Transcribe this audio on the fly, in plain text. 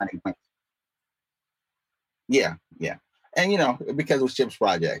Yeah, yeah. And because it was Chip's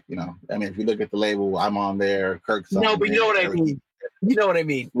project, I mean, if you look at the label, I'm on there, Kirk's No, on but you know what I there, mean. You know what I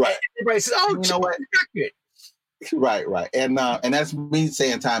mean. right. Everybody says, "Oh, You know what? record." Right, right. And that's me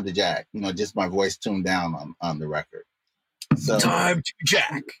saying time to Jack, just my voice tuned down on the record. So Time to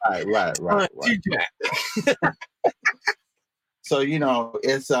Jack. Right. Time to Jack. So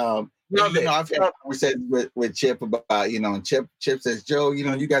it's Love it. I've had conversations with Chip about and Chip says, Joe,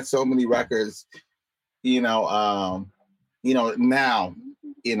 you got so many records, now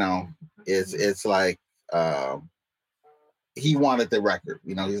it's like he wanted the record,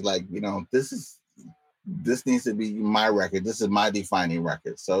 he's like, this needs to be my record, this is my defining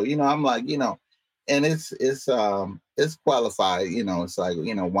record. So I'm like, and it's qualified, it's like,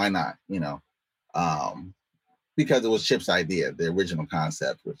 why not, because it was Chip's idea, the original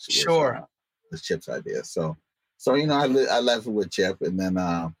concept, which was Chip's idea. So I left it with Chip, and then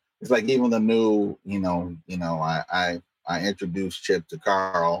it's like even the new, I introduced Chip to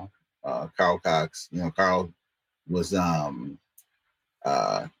Carl Cox. Carl was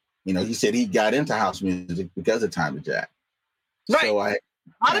he said he got into house music because of Time to Jack. Right. So a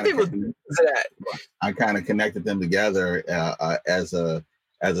lot of people do that. I kind of connected them together as a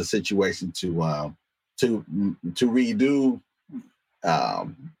situation to redo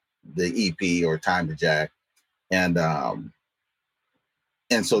the EP or Time to Jack, and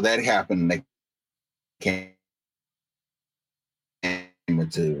so that happened. They came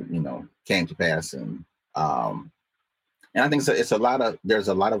to pass, and I think it's a lot of there's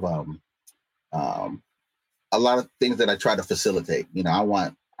a lot of things that I try to facilitate. I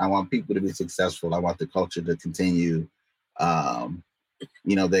want people to be successful. I want the culture to continue.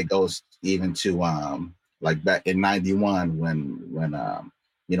 That goes even to like back in '91 when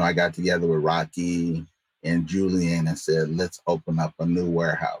I got together with Rocky and Julian and said, let's open up a new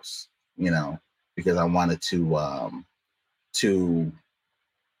warehouse, because I wanted to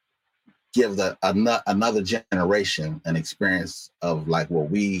give another generation an experience of like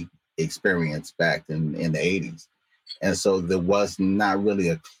what we experienced back in the 80s. And so there was not really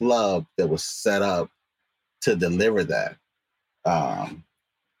a club that was set up to deliver that.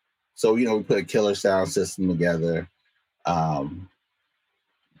 So, we put a killer sound system together, kind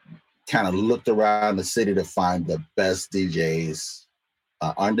of looked around the city to find the best DJs,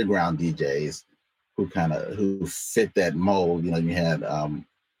 underground DJs who fit that mold. You had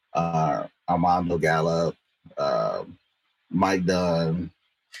Armando Gallup, Mike Dunn,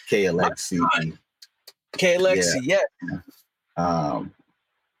 KLXC. KLXC, yeah.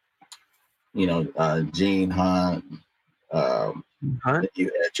 Gene Hunt.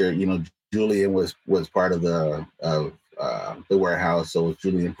 You had your, Julian was part of the warehouse, so it was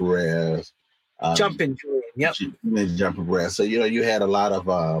Julian Perez. Jumping Julian, yep. Jumping Perez. So you had a lot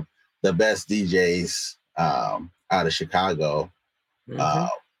of the best DJs out of Chicago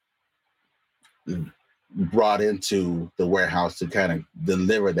brought into the warehouse to kind of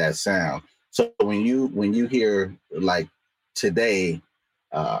deliver that sound. So when you hear like today,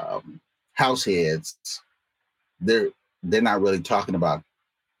 house heads, they're not really talking about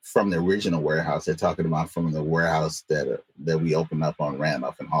from the original warehouse. They're talking about from the warehouse that we opened up on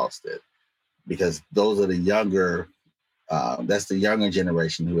Randolph and Halstead, because those are the younger. That's the younger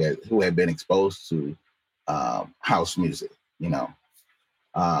generation who had been exposed to house music.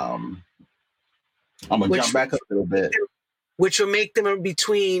 I'm gonna jump back a little bit, which will make them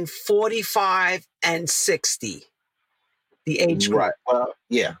between 45 and 60. The age group. Right. Well,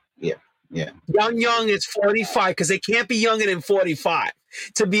 yeah. Young is 45 because they can't be younger than 45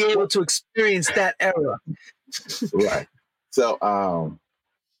 to be able to experience that era. Right. So I'm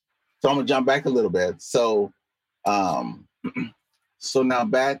gonna jump back a little bit. So so now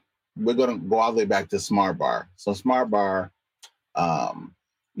we're gonna go all the way back to Smart Bar. So Smart Bar,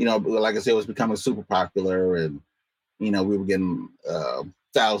 like I said, it was becoming super popular, and we were getting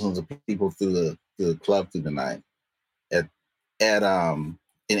thousands of people through the club through the night.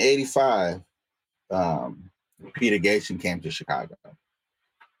 In '85, Peter Gation came to Chicago.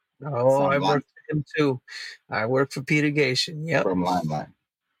 Oh, I worked for him too. I worked for Peter Gation. Yep. From Limelight.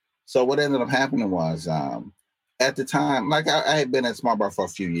 So what ended up happening was, at the time, like I had been at Smart Bar for a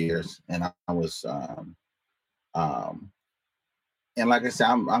few years, and I was, and like I said,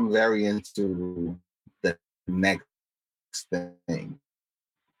 I'm very into the next thing,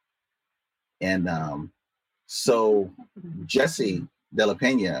 and so Jesse De La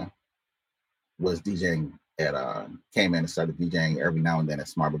Pena was DJing came in and started DJing every now and then at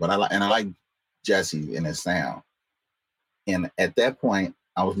Smart Bar. But I like Jesse and his sound. And at that point,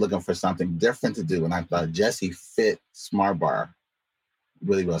 I was looking for something different to do, and I thought Jesse fit Smart Bar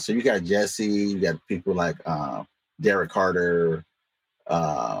really well. So you got Jesse, you got people like Derek Carter,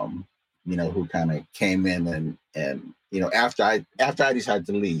 um, who kind of came in and after I decided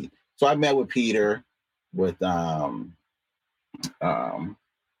to leave. So I met with Peter, with um,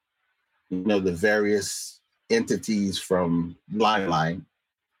 the various entities from Limelight,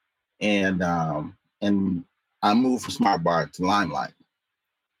 and I moved from Smart Bar to Limelight,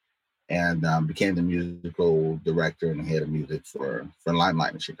 and became the musical director and head of music for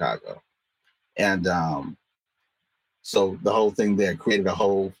Limelight in Chicago. And so the whole thing there created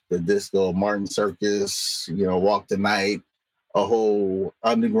the disco Martin Circus, Walk the Night, a whole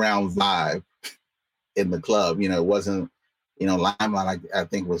underground vibe in the club. It wasn't, Limelight, I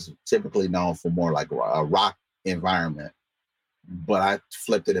think, was typically known for more like a rock environment, but I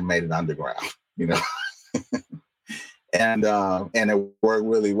flipped it and made it underground, and it worked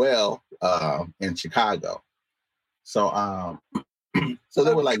really well in Chicago. So so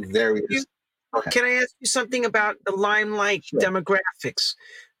there were like various. Can I ask you something about the Limelight Sure. demographics?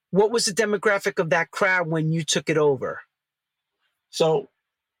 What was the demographic of that crowd when you took it over? So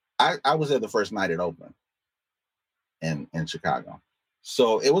I was there the first night it opened in Chicago.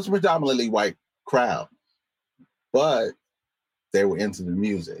 So it was a predominantly white crowd, but they were into the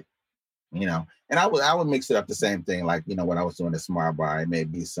music, And I would mix it up the same thing, like, when I was doing the Smart Bar, it may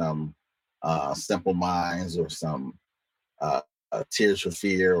be some Simple Minds or some Tears for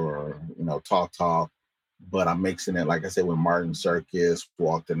Fear, or Talk, but I'm mixing it, like I said, with Martin Circus,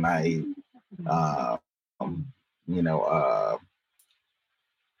 Walk the Night, you know,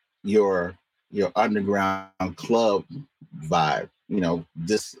 your underground club vibe,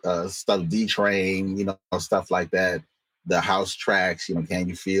 this stuff, D Train, stuff like that, the house tracks, Can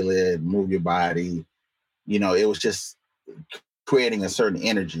You Feel It, Move Your Body, it was just creating a certain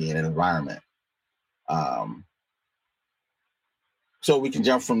energy in an environment. So we can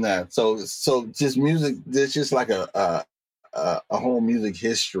jump from that. So just music, there's just like a whole music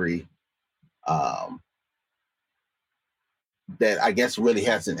history that I guess really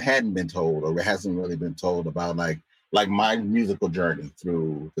hadn't been told, or it hasn't really been told about, like my musical journey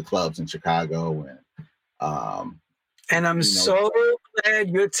through the clubs in Chicago, and I'm so glad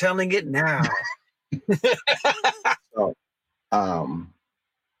you're telling it now.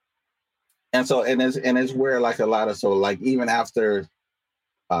 So, and it's where, like, a lot of, so, like, even after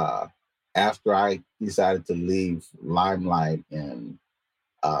I decided to leave Limelight, and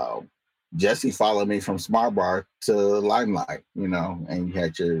Jesse followed me from Smart Bar to Limelight, and you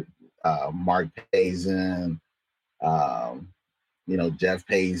had your Mark Payson, Jeff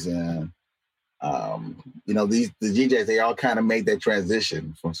Payson, the DJs, they all kind of made that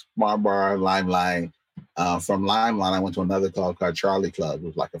transition from Smart Bar, Limelight. From Limelight, I went to another club called Charlie Club. It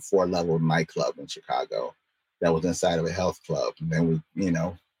was like a 4-level nightclub in Chicago that was inside of a health club. And then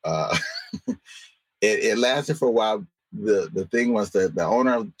it lasted for a while. The thing was that the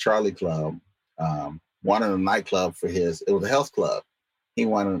owner of Charlie Club wanted a nightclub for it was a health club. He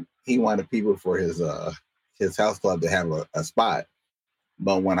wanted people for his health club to have a spot.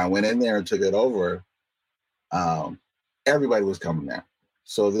 But when I went in there and took it over, everybody was coming there.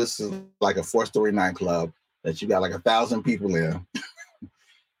 So this is like a 4-story nightclub that you got like 1,000 people in.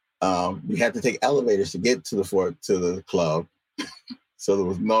 You had to take elevators to get to the club. So there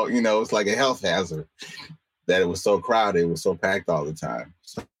was no, it's like a health hazard that it was so crowded, it was so packed all the time.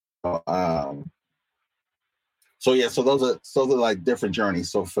 So those are like different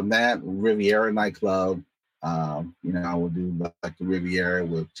journeys. So from that, Riviera nightclub, I would do like the Riviera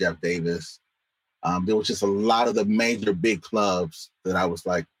with Jeff Davis. There was just a lot of the major big clubs that I was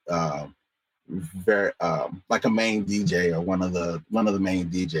like very like a main DJ, or one of the main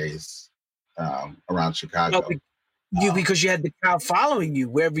DJs around Chicago. Because you had the crowd following you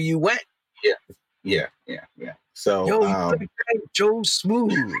wherever you went. Yeah. So Joe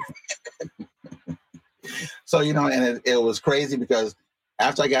Smooth. So and it was crazy, because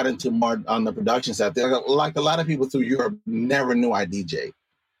after I got into more on the production side, like a lot of people through Europe never knew I DJ,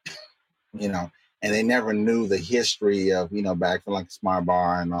 and they never knew the history of back from like Smart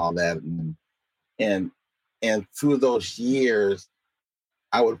Bar and all that, and through those years,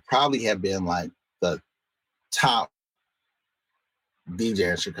 I would probably have been like the top DJ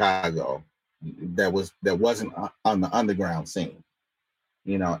in Chicago that wasn't on the underground scene,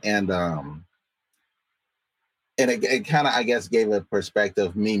 and it kind of, I guess, gave a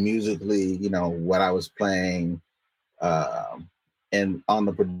perspective, me musically, what I was playing, and on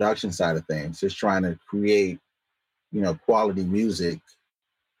the production side of things, just trying to create, quality music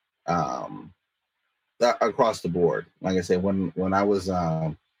across the board. Like I said, when I was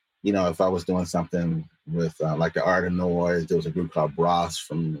you know, if I was doing something with like the Art of Noise, there was a group called Bros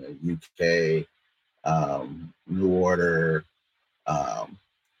from the UK, New Order, um,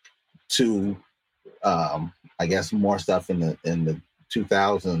 to I guess more stuff in the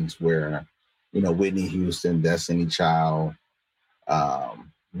 2000s where, you know, Whitney Houston, Destiny Child,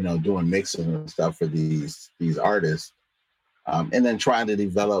 you know, doing mixes and stuff for these artists, and then trying to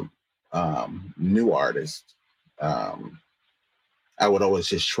develop new artists. Um, I would always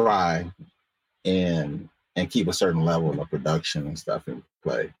just try and keep a certain level of production and stuff in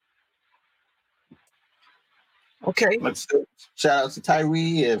play. Okay. Let's shout out to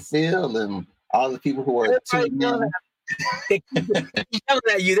Tyree and Phil and all the people who are tuning in. They keep yelling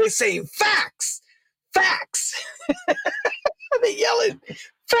at you. They're saying facts, facts. They're yelling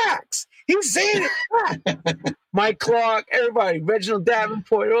facts. He's saying it. Mike Clark, everybody, Reginald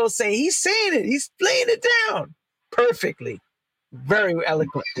Davenport, they're all saying he's saying it. He's laying it down perfectly, very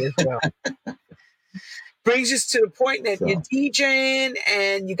eloquently as well. Brings us to the point that you're DJing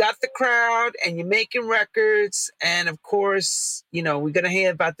and you got the crowd and you're making records. And of course, you know, we're going to hear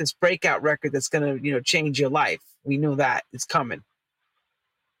about this breakout record that's going to, you know, change your life. We know that it's coming.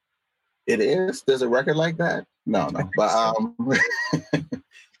 It is? There's a record like that? No. But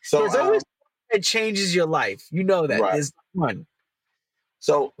so there's always it changes your life. You know that. Right. There's one.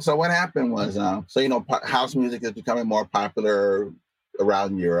 So what happened was, so, you know, house music is becoming more popular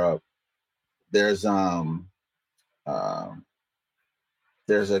around Europe. There's a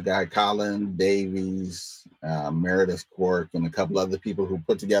guy, Colin Davies, Meredith Cork, and a couple other people who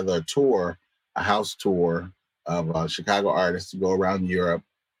put together a house tour of Chicago artists to go around Europe.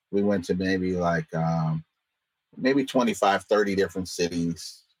 We went to maybe 25, 30 different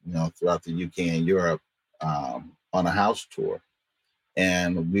cities, you know, throughout the UK and Europe on a house tour.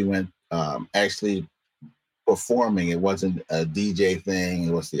 And we went actually performing. It wasn't a DJ thing.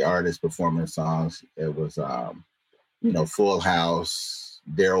 It was the artist performing songs. It was, you know, Full House,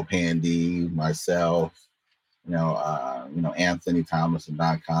 Daryl Pandy, myself, you know, Anthony Thomas and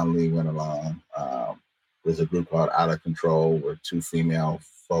Don Connolly went along. There's a group called Out of Control with 2 female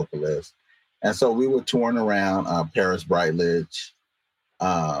vocalists. And so we were touring around Paris Brightledge,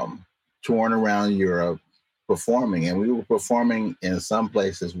 touring around Europe, performing. And we were performing in some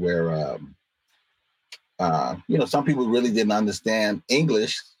places where, you know, some people really didn't understand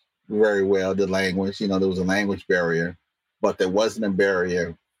English very well, the language. You know, there was a language barrier, but there wasn't a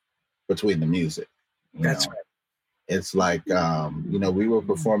barrier between the music. That's right. It's like, you know, we were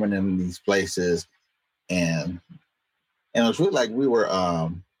performing in these places, and it was really like we were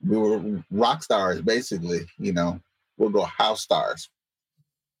rock stars, basically. You know, we'll go house stars.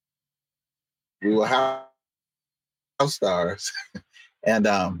 We were house stars, and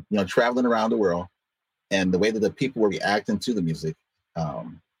you know, traveling around the world. And the way that the people were reacting to the music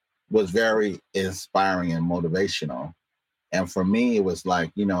was very inspiring and motivational. And for me, it was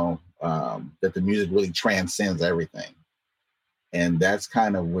like, you know, that the music really transcends everything. And that's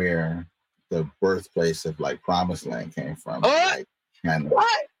kind of where the birthplace of like Promised Land came from. Like,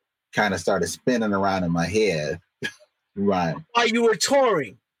 kind of started spinning around in my head. Right. While you were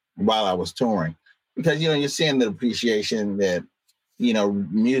touring? While I was touring. Because, you know, you're seeing the appreciation that, you know,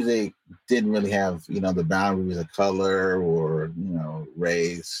 music didn't really have, you know, the boundaries of color or, you know,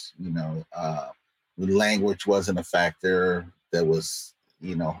 race, you know, language wasn't a factor that was,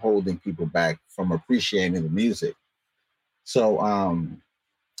 you know, holding people back from appreciating the music. So,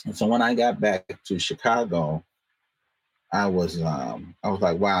 so when I got back to Chicago, I was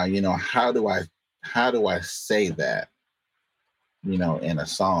like, wow, you know, how do I say that, you know, in a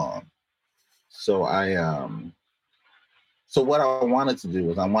song? So so what I wanted to do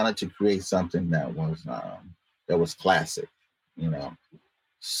was I wanted to create something that was classic, you know.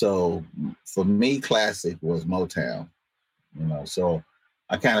 So for me, classic was Motown, you know. So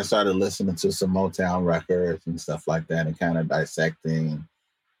I kind of started listening to some Motown records and stuff like that, and kind of dissecting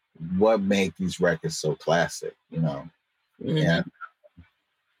what made these records so classic, you know. Mm-hmm.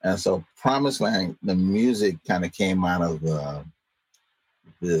 And so Promised Land, the music kind of came out of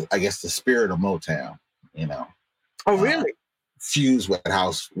the I guess the spirit of Motown, you know. Oh, really? Fused with the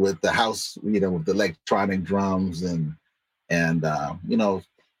house, you know, with the electronic drums and you know,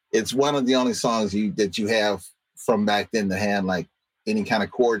 it's one of the only songs that you have from back then to have like any kind of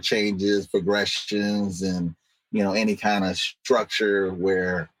chord changes, progressions, and, you know, any kind of structure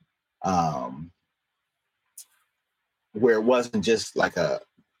where it wasn't just like a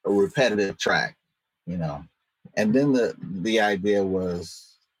repetitive track, you know. And then the idea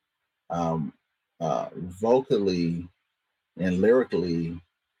was vocally and lyrically,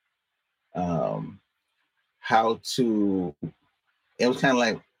 it was kind of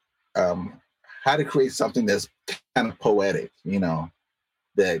like how to create something that's kind of poetic,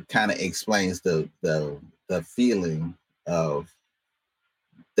 that kind of explains the feeling of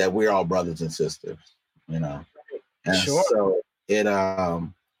that we're all brothers and sisters, you know. And Sure. so it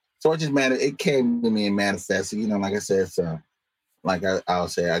just it came to me and manifested, like I said, so like I'll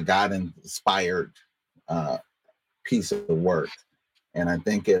say a God inspired piece of work. And I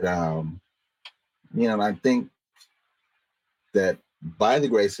think I think that by the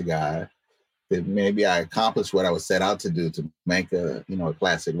grace of God, that maybe I accomplished what I was set out to do, to make a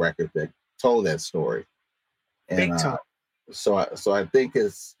classic record that told that story. And Big time. So I think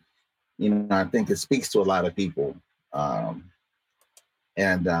I think it speaks to a lot of people.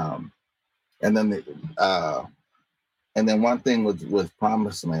 And then one thing with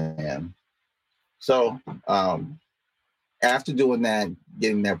Promised Land. So after doing that,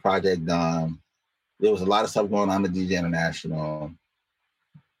 getting that project done, there was a lot of stuff going on at DJ International.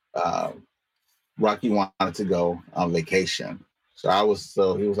 Rocky wanted to go on vacation.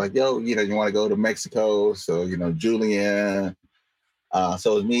 So he was like, yo, you want to go to Mexico? So, Julian.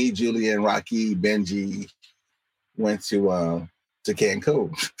 So it was me, Julian, Rocky, Benji went to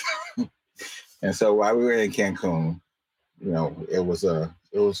Cancun. And so while we were in Cancun, it was a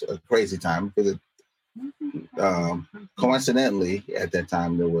crazy time because coincidentally at that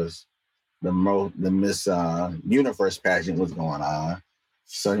time there was the Miss Universe pageant was going on.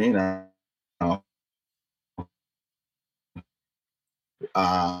 So,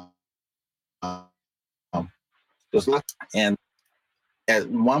 there's lots, and at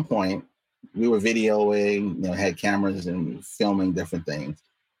one point we were videoing, had cameras and filming different things,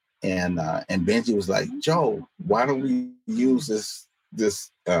 and Benji was like, Joe, why don't we use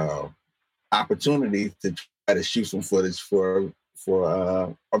this opportunity to try to shoot some footage for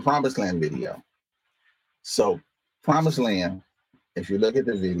a Promised Land video? So Promised Land, if you look at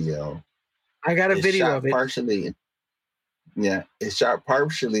the video, I got a video of it. It's shot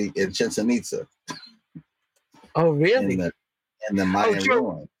partially in Chichen Itza. Oh, really? In the Mayan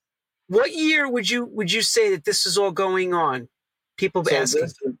ruins. What year would you say that this is all going on? People asking.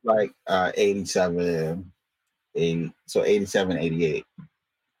 This is like 87, 88.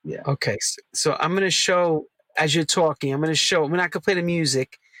 Yeah. Okay, so I'm going to show, as you're talking, we're not going to play the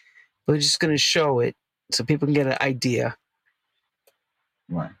music, we're just going to show it so people can get an idea.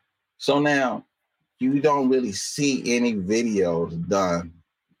 Right. So now you don't really see any videos done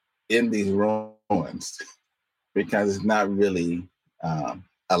in these ruins because it's not really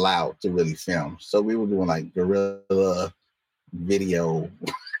allowed to really film. So we were doing like guerrilla video.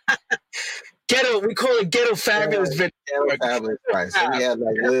 Ghetto, we call it ghetto fabulous video. Ghetto fabulous, right. So we had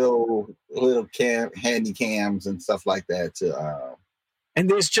like little handy cams and stuff like that to and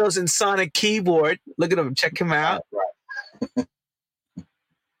there's Chosen Sonic keyboard. Look at him, check him out. Right.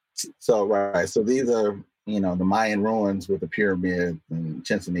 So these are, the Mayan ruins with the pyramid and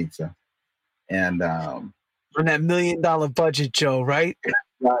Chichen Itza. And on that $1 million budget, Joe, right?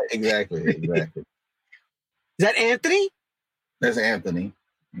 Right, exactly. Is that Anthony? That's Anthony.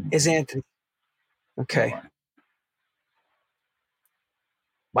 Is Anthony. Okay. Right.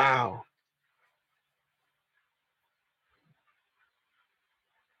 Wow.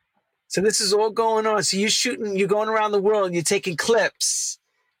 So this is all going on. So you're going around the world and you're taking clips.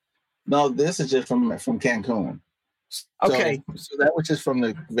 No, this is just from Cancun. Okay. So that was just from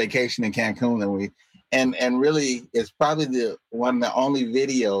the vacation in Cancun and really it's probably one of the only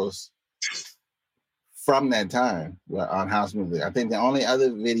videos from that time on house music. I think the only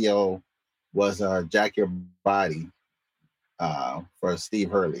other video was Jack Your Body for Steve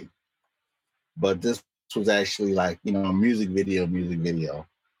Hurley. But this was actually like, a music video.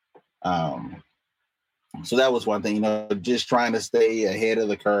 So that was one thing, just trying to stay ahead of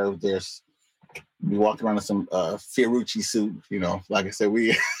the curve. There's we walking around in some Fiorucci suit, like I said,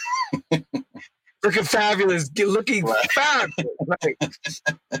 we looking fabulous, looking fabulous. Right.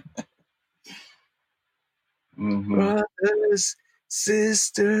 Mm-hmm. Brothers,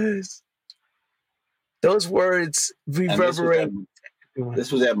 sisters. Those words reverberate.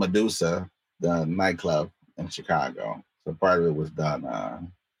 This was at Medusa, the nightclub in Chicago. So part of it was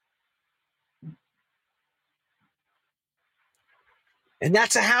done. And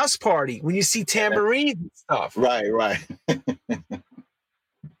that's a house party when you see tambourines and stuff. Right.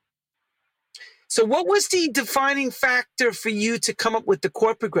 So what was the defining factor for you to come up with the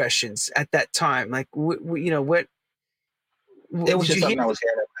chord progressions at that time? Like, what? It was just something I was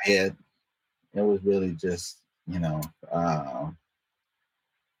hearing in my head. It was really just,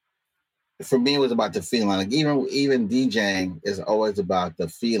 for me, it was about the feeling. Like even DJing is always about the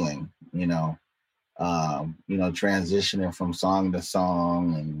feeling, transitioning from song to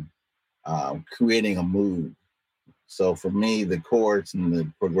song creating a mood. So for me, the chords and the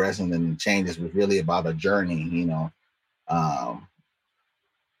progression and the changes was really about a journey, um,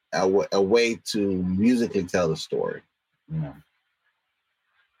 a way to musically tell the story, you know.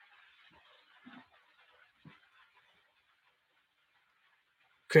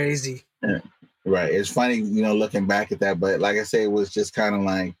 Crazy. Yeah. Right. It's funny, looking back at that, but like I say, it was just kind of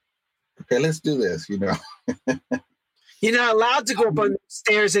like, okay, let's do this, You're not allowed to go up on the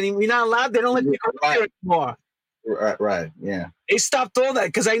stairs anymore. You're not allowed. They don't let you go up there anymore. Right. Yeah. They stopped all that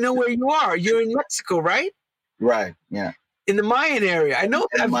because I know where you are. You're in Mexico, right? Right. Yeah. In the Mayan area. I know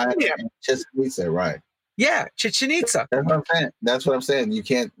that. Chichen Itza, right. Yeah, Chichen Itza. That's what I'm saying. That's what I'm saying. You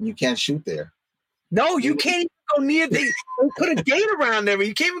can't shoot there. No, you can't even go near they put a gate around there.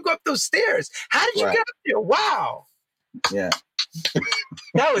 You can't even go up those stairs. How did you get up there? Wow. Yeah.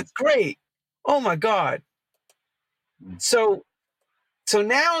 That was great. Oh my God. So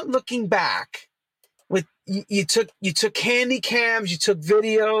now looking back, with you took handy cams, you took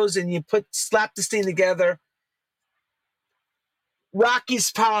videos, and you slapped this thing together.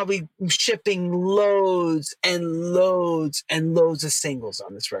 Rocky's probably shipping loads and loads and loads of singles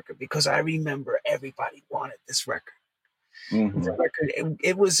on this record, because I remember everybody wanted this record. Mm-hmm.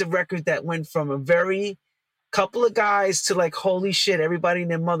 It was a record that went from a very couple of guys to like, holy shit, everybody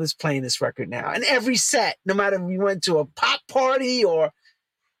and their mother's playing this record now. And every set, no matter if you went to a pop party or...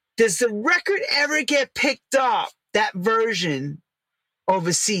 Does the record ever get picked up, that version,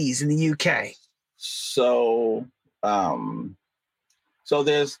 overseas in the UK? So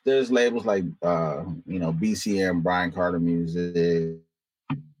there's labels like BCM, Brian Carter Music.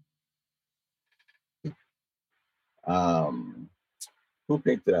 Who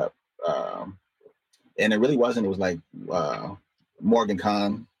picked it up? And it really wasn't. It was like Morgan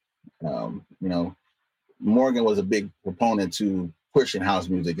Khan. Morgan was a big proponent to pushing house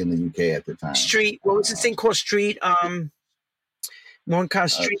music in the UK at the time. Street. What was this thing called? Street. Morgan Khan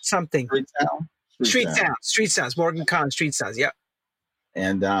Street something. Street Sounds. Morgan Khan Street Sounds. Yep.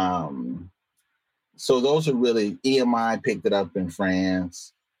 And so those are really, EMI picked it up in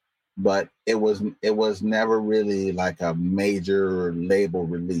France, but it was never really like a major label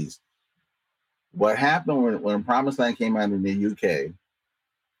release. What happened when Promised Land came out in the UK,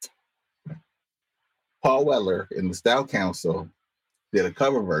 Paul Weller in the Style Council did a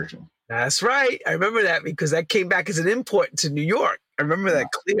cover version. That's right. I remember that because that came back as an import to New York. I remember that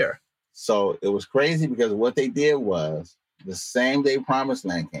clear. So it was crazy because what they did was the same day Promised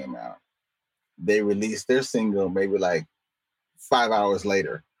Land came out, they released their single maybe like 5 hours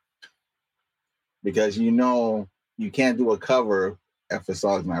later. Because you can't do a cover if the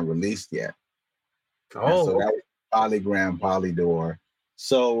song's not released yet. Oh. So that was Polygram, Polydor.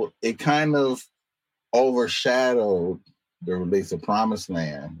 So it kind of overshadowed the release of Promised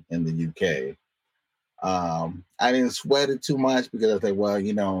Land in the UK. I didn't sweat it too much because I think, well,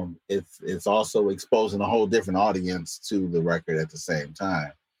 it's also exposing a whole different audience to the record at the same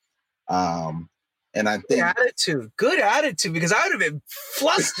time. And I think good attitude, because I would have been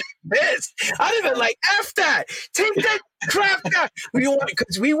flustered, pissed. I'd have been like, F that, take that crap down.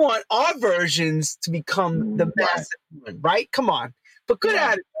 Because we want our versions to become the massive one, right? Come on. But good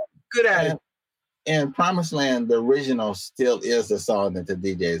attitude. And Promised Land, the original, still is the song that the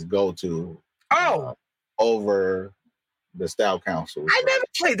DJs go to. Over the Style Council. I never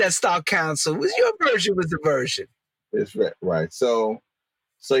played that Style Council. Your version was the version. It's right. So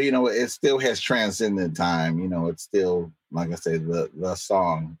it still has transcended time. It's still, like I said, the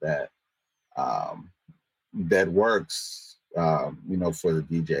song that works. For the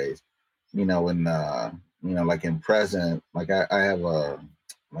DJs. And like in present, like I have a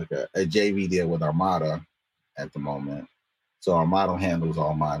JV deal with Armada at the moment. So Armada handles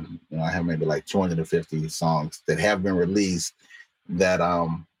all mine. I have maybe like 250 songs that have been released that I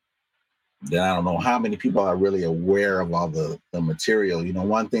don't know how many people are really aware of all the material.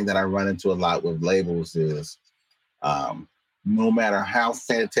 One thing that I run into a lot with labels is no matter how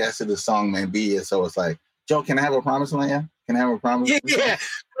fantastic the song may be, so it's like, Joe, can I have a Promised Land? Can I have a Promised Land? Yeah.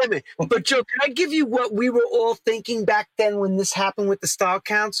 Wait a minute. But Joe, can I give you what we were all thinking back then when this happened with the Style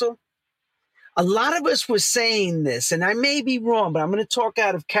Council? A lot of us were saying this, and I may be wrong, but I'm going to talk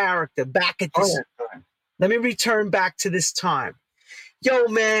out of character back at this. Let me return back to this time. Yo,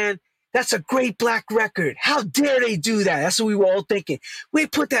 man, that's a great black record. How dare they do that? That's what we were all thinking. We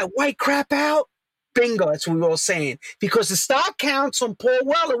put that white crap out. Bingo, that's what we were all saying. Because the Style Council and Paul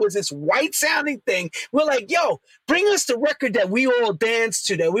Weller was this white-sounding thing. We're like, yo, bring us the record that we all danced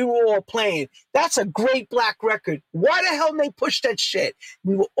to, that we were all playing. That's a great black record. Why the hell did they push that shit?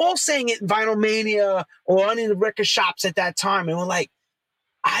 We were all saying it in Vinyl Mania or on in the record shops at that time. And we're like,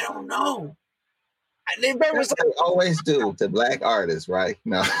 I don't know. And everybody was That's what they always do to black artists, right?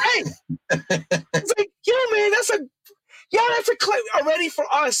 No. like, hey, it's like, yo, man, that's a clip already for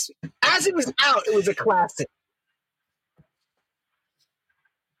us. As it was out, it was a classic.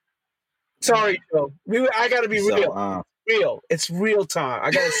 Sorry, Joe. I got to be real. Real. It's real time.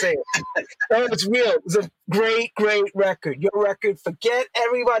 I got to say it. No, it's real. It's a great, great record. Your record, forget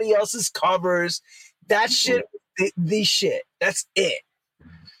everybody else's covers. That shit, the shit. That's it.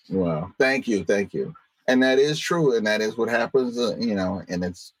 Well, thank you. And that is true. And that is what happens, and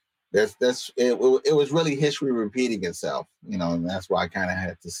it was really history repeating itself, and that's why I kind of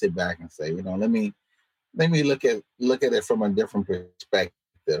had to sit back and say, let me look at it from a different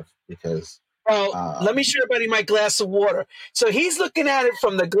perspective, because let me show everybody my glass of water. So he's looking at it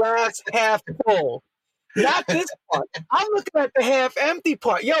from the glass half full, not this part. I'm looking at the half empty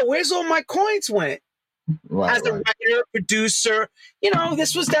part. Yo, where's all my coins went? Right, as a writer, producer,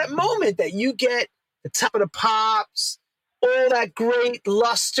 this was that moment that you get the Top of the Pops, all that great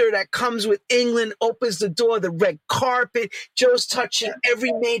luster that comes with England, opens the door, the red carpet. Joe's touching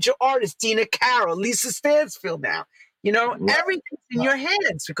every major artist, Dina Carroll, Lisa Stansfield now. Everything's in your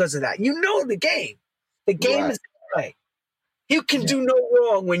hands because of that. You know the game. The game is in play. You can do no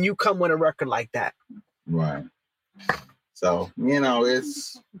wrong when you come with a record like that. Right. So,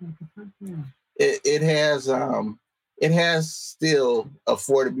 it has still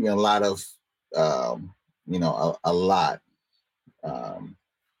afforded me a lot of a lot,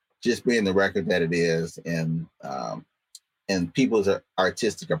 just being the record that it is, and people's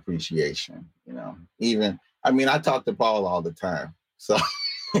artistic appreciation. Even I talk to Paul all the time, so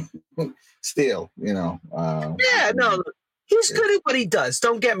still, he's good at what he does.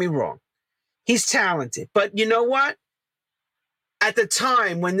 Don't get me wrong, he's talented, but you know what? At the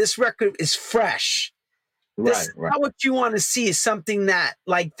time when this record is fresh, not what you want to see is something that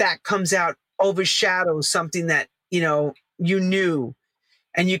comes out, overshadows something that you knew,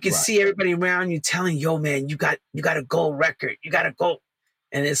 and you can see everybody around you telling, yo, man, you got a gold record, you got to go,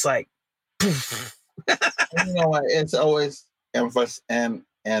 and it's like, poof. It's always emphasis, and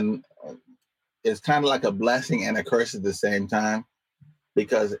it's kind of like a blessing and a curse at the same time,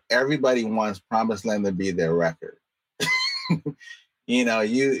 because everybody wants Promised Land to be their record.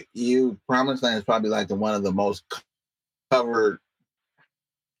 you Promised Land is probably like one of the most covered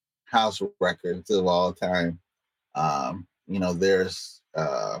house records of all time. There's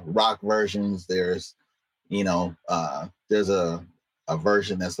rock versions. There's there's a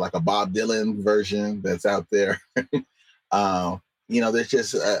version that's like a Bob Dylan version that's out there. There's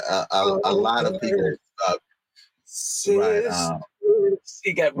just a lot of people.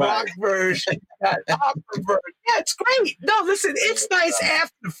 You got rock version, you got opera version. Yeah, it's great. No, listen, it's nice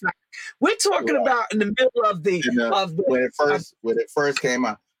after the fact. We're talking about in the middle of the when it first came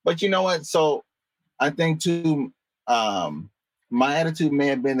out. But you know what? So I think too, my attitude may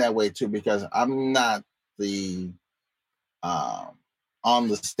have been that way too, because I'm not the on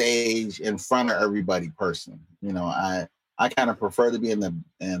the stage in front of everybody person. I kind of prefer to be in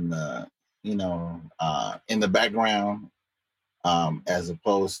the background, as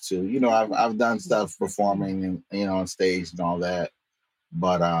opposed to, I've done stuff performing and, on stage and all that.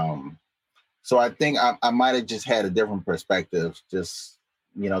 But so I think I might have just had a different perspective, just,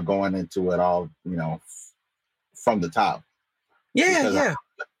 going into it all, from the top. Yeah.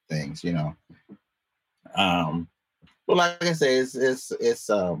 Things, well, like I say, it's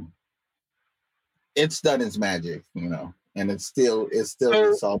done its magic, and it's still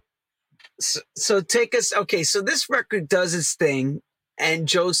all. So take us. Okay, so this record does its thing, and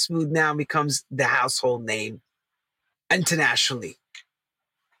Joe Smooth now becomes the household name internationally.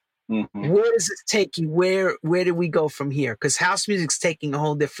 Mm-hmm. Where does this take you? Where do we go from here? Because house music's taking a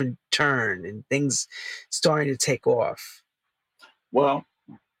whole different turn, and things starting to take off. Well,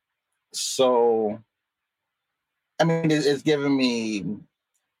 so it's given me,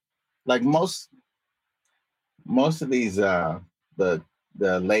 like most of these the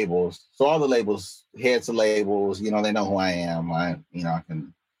labels. So all the labels, heads of labels, they know who I am. I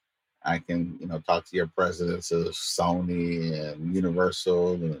can talk to your presidents of Sony and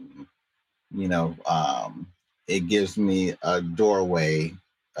Universal, and it gives me a doorway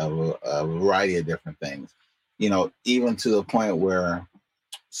of a variety of different things. Even to the point where,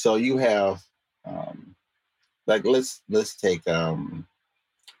 so you have like let's take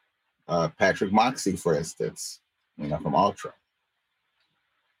Patrick Moxey, for instance, from Ultra.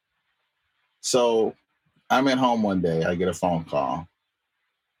 So I'm at home one day, I get a phone call,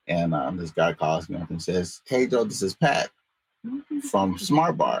 and this guy calls me up and says, "Hey, Joe, this is Pat from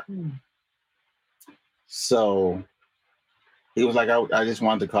Smart Bar." So He was like, I just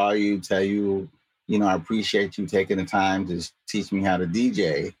wanted to call you, tell you, I appreciate you taking the time to teach me how to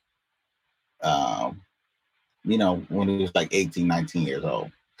DJ. Um, when he was like 18, 19 years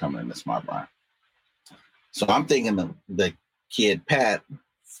old, coming into Smart Bar. So I'm thinking the kid Pat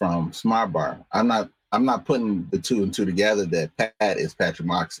from Smart Bar. I'm not putting the two and two together that Pat is Patrick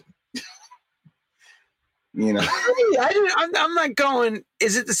Moxie. I'm not going.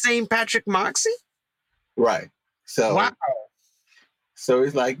 Is it the same Patrick Moxie? Right. So wow. So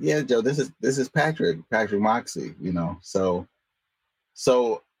he's like, yeah, Joe, this is Patrick Moxie. So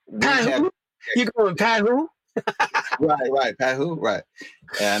Pat who? You going Pat who? right, Pat who? Right.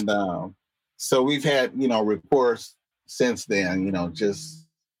 And so we've had reports since then. Just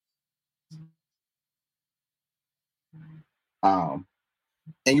and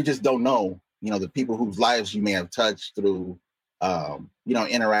you just don't know. The people whose lives you may have touched through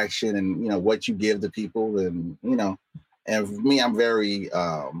interaction and what you give to people and and for me, I'm very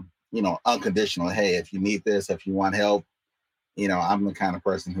unconditional. Hey, if you need this, if you want help, I'm the kind of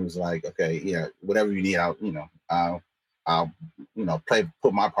person who's like, okay, yeah, whatever you need, I'll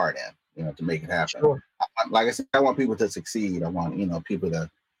put my part in, to make it happen. Sure. Like I said, I want people to succeed. I want, people to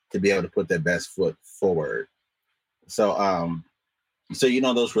be able to put their best foot forward. So,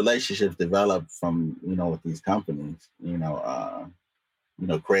 those relationships develop from, with these companies,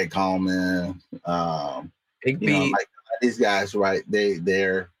 Craig Coleman, Big B. like these guys, right? They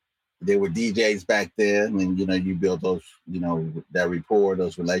were DJs back then, and you build those, that rapport,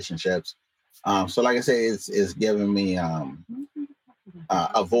 those relationships. So like I say, it's giving me a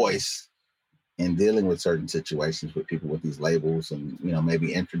voice in dealing with certain situations with people with these labels, and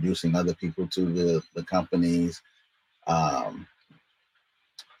maybe introducing other people to the companies.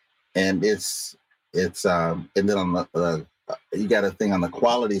 And it's and then on the you got a thing on the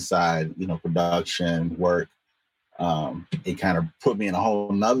quality side, production work. It kind of put me in a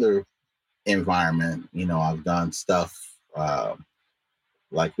whole nother environment. I've done stuff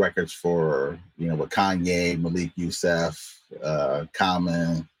like records for with Kanye, Malik Youssef,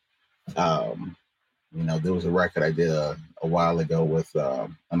 Common. There was a record I did a while ago with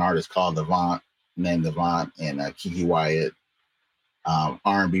an artist called named Avant, and Kiki Wyatt.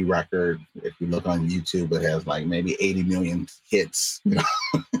 R&B record. If you look on YouTube, it has like maybe 80 million hits.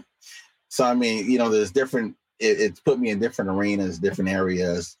 So I mean, there's different. It's put me in different arenas, different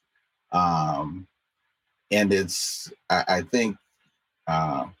areas, and it's I think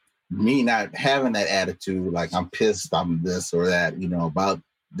me not having that attitude, like I'm pissed, I'm this or that, about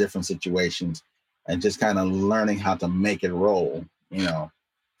different situations, and just kind of learning how to make it roll,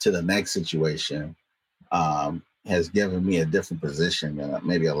 to the next situation. Has given me a different position than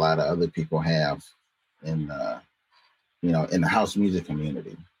maybe a lot of other people have in in the house music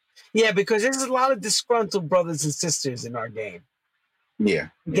community. Yeah, because there's a lot of disgruntled brothers and sisters in our game. Yeah.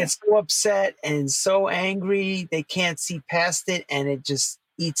 They get so upset and so angry they can't see past it, and it just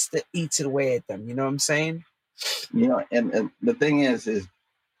eats it away at them. You know what I'm saying? And the thing is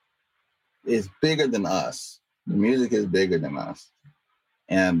bigger than us. The music is bigger than us,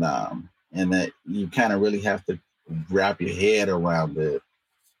 and that you kind of really have to wrap your head around it.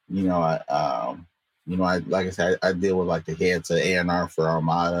 I like I said, I deal with like the heads of A&R for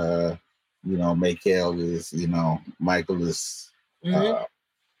Armada. Michael is, Michael is, there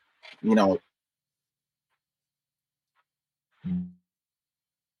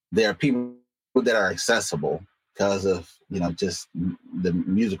are people that are accessible because of just the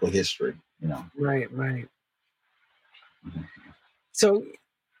musical history. Right. So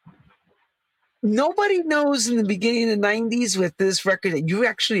nobody knows in the beginning of the 90s with this record that you're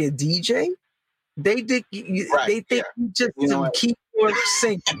actually a DJ. They think you just keyboard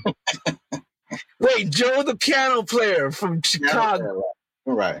singing. Wait, Joe the piano player from Chicago.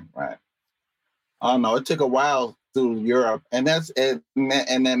 Right. Oh no, it took a while through Europe, and that's it,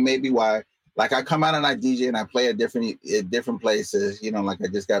 and that may be why. Like I come out and I DJ and I play at different places. Like I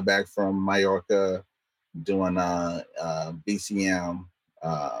just got back from Mallorca doing BCM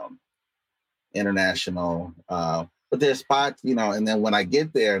international. But there's spots, and then when I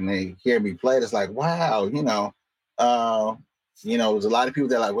get there and they hear me play, it's like, wow, there's a lot of people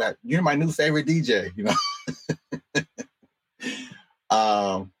that are like, well, you're my new favorite DJ,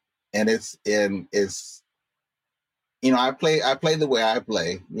 and it's I play the way I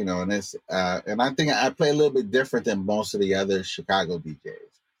play, and it's and I think I play a little bit different than most of the other Chicago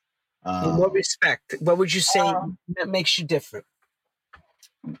DJs. In what respect? What would you say that makes you different?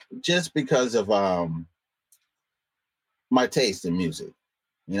 Just because of my taste in music.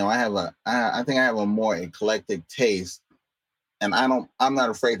 I think I have a more eclectic taste, and I'm not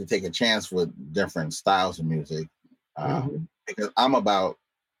afraid to take a chance with different styles of music. because I'm about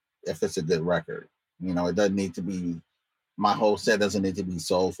if it's a good record. You know, it doesn't need to be. My whole set doesn't need to be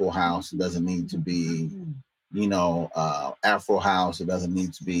soulful house. It doesn't need to be, you know, Afro house. It doesn't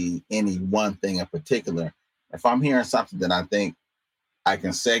need to be any one thing in particular. If I'm hearing something that I think I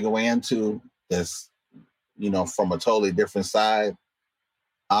can segue into that's, you know, from a totally different side,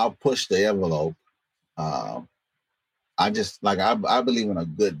 I'll push the envelope. I just like I believe in a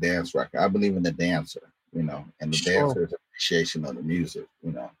good dance record. I believe in the dancer, you know, and the dancer's appreciation of the music.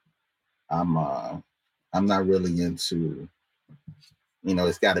 You know, I'm not really into, you know,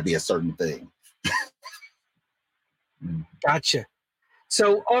 it's got to be a certain thing. Gotcha.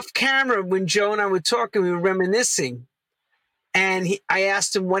 So off camera, when Joe and I were talking, we were reminiscing, and I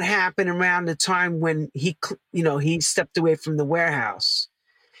asked him what happened around the time when he stepped away from the warehouse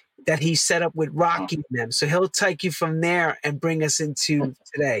that he set up with Rocky and them. So he'll take you from there and bring us into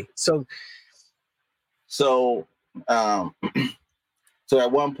today. So at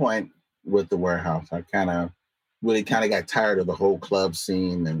one point with the warehouse, I really got tired of the whole club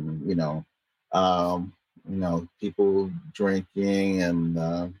scene and, people drinking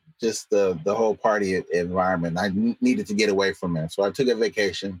and just the whole party environment. I needed to get away from it. So I took a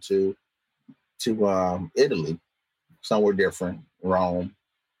vacation to Italy, somewhere different, Rome.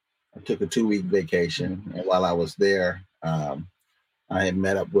 I took a 2-week vacation. And while I was there, I had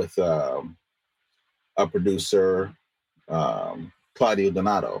met up with a producer, Claudio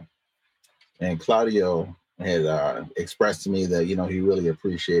Donato. And Claudio had expressed to me that, he really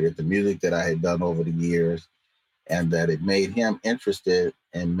appreciated the music that I had done over the years and that it made him interested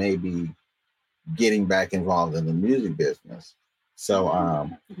in maybe getting back involved in the music business. So,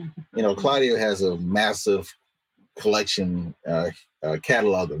 Claudio has a massive collection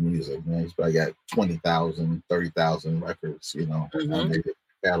catalog of music. He's probably got 20,000, 30,000 records, on the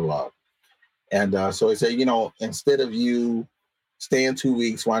catalog. And so he said, instead of you staying 2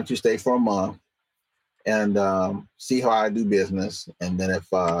 weeks, why don't you stay for a month and see how I do business? And then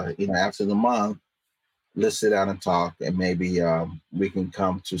if, after the month, let's sit down and talk, and maybe we can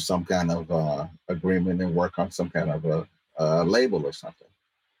come to some kind of agreement and work on some kind of a label or something.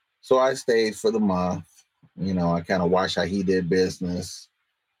 So I stayed for the month. I kind of watched how he did business.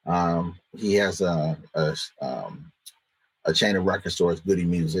 He has a chain of record stores, Goody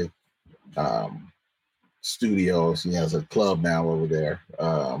Music Studios. He has a club now over there.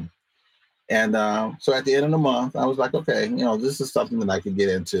 So at the end of the month, I was like, okay, this is something that I could get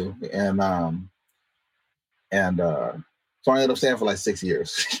into. So I ended up staying for like 6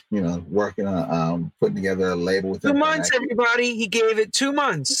 years, working on putting together a label with 2 months, everybody. He gave it 2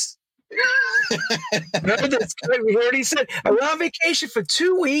 months. Remember this? We already said I went on vacation for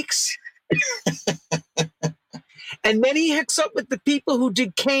 2 weeks. And then he hooks up with the people who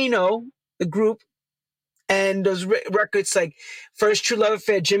did Kano, the group, and those records like First True Love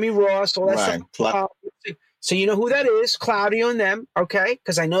Affair, Jimmy Ross, all that stuff. So you know who that is, Claudio and them, okay?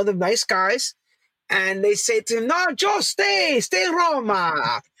 Because I know they're nice guys. And they say to him, no, Joe, stay in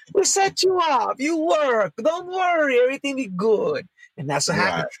Roma. We'll set you up. You work. Don't worry. Everything be good. And that's what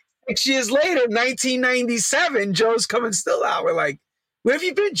happened. 6 years later, 1997, Joe's coming still out. We're like, where have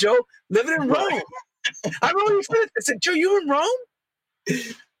you been, Joe? Living in Rome. I wrote you for it. I said, Joe, you in Rome?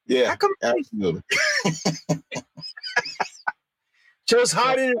 Yeah, how come absolutely. Joe's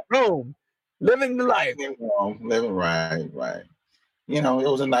hiding in Rome, living the life. Living right. It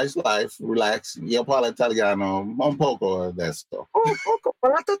was a nice life, relax. Io parlo italiano, un poco adesso. Oh, poco,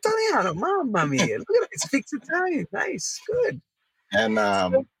 parlato italiano, mamma mia. Look at it, it speaks Italian. Nice, good. And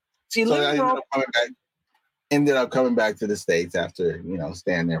so I ended up coming back to the States after,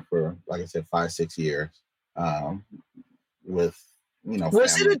 staying there for, like I said, 5-6 years with,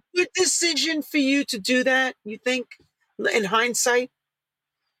 Was it a good decision for you to do that, you think, in hindsight?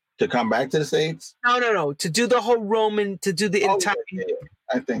 To come back to the States? No. To do the whole Roman, to do the entire... Yeah.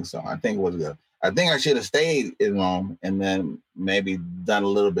 I think so. I think it was good. I think I should have stayed in Rome and then maybe done a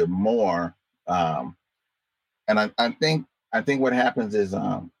little bit more. And I think what happens is,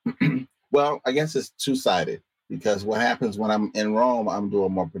 well, I guess it's two-sided, because what happens when I'm in Rome, I'm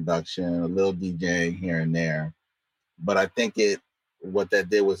doing more production, a little DJing here and there. But I think what that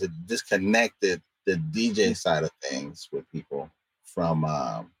did was it disconnected the DJ side of things with people from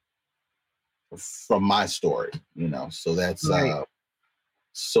my story, so that's right.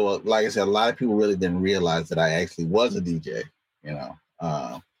 So like I said, a lot of people really didn't realize that I actually was a DJ, and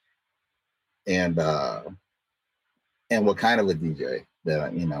what kind of a DJ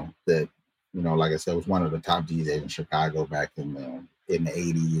that like I said, was one of the top DJs in Chicago back in the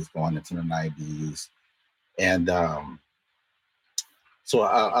 80s, going into the 90s. And so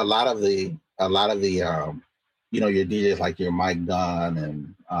a lot of the your DJs like your Mike Dunn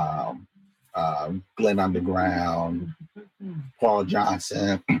and Glenn Underground, Paul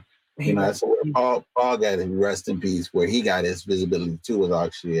Johnson. That's where Paul got his rest in peace. Where he got his visibility too was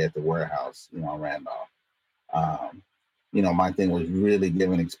actually at the warehouse, Randolph. My thing was really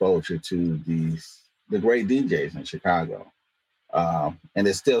giving exposure to the great DJs in Chicago, and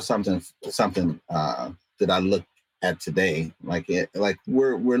it's still something that I look at today. Like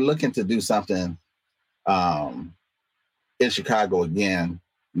we're looking to do something in Chicago again,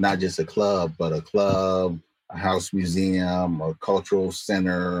 not just a club, but a club, a house museum, a cultural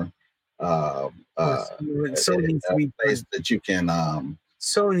center, so needs to be place that you can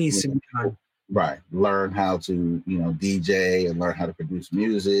so needs to be done. Right. Learn how to, DJ and learn how to produce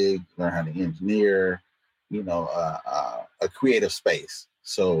music, learn how to engineer, a creative space.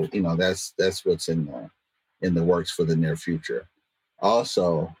 So, that's what's in the works for the near future.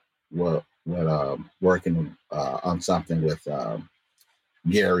 Also, working on something with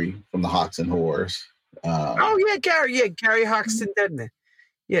Gary from the Hawks and Whores. Gary Hoxton Dedman.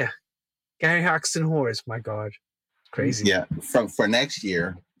 Yeah, Gary Hoxton Whores. My God, crazy. Yeah, for next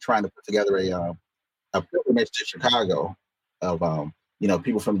year, trying to put together a pilgrimage to Chicago of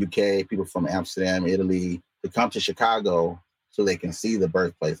people from UK, people from Amsterdam, Italy, to come to Chicago so they can see the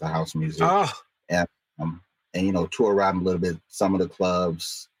birthplace of house music. And tour around a little bit, some of the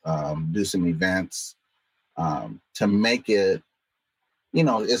clubs, do some events, to make it,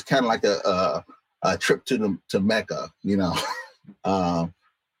 it's kind of like a trip to Mecca, because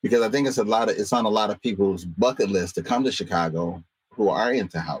I think it's on a lot of people's bucket list to come to Chicago who are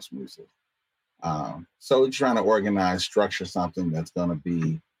into house music. So we're trying to structure something that's going to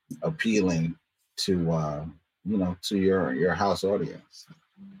be appealing to your house audience.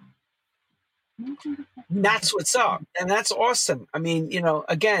 That's what's up. And that's awesome. I mean,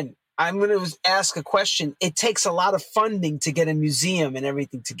 again, I'm going to ask a question. It takes a lot of funding to get a museum and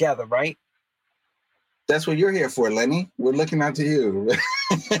everything together, right? That's what you're here for, Lenny. We're looking out to you.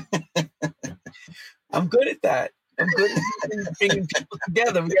 I'm good at that. I'm good at bringing people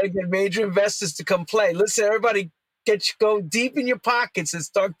together. We got to get major investors to come play. Listen, everybody, go deep in your pockets and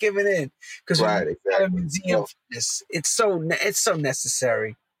start giving in, because exactly. A museum for this. It's so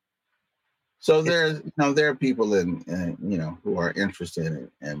necessary. So there are people in who are interested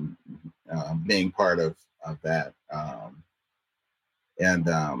in being part of that,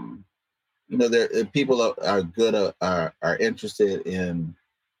 there people are good are interested in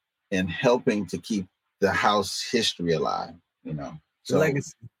helping to keep the house history alive. So,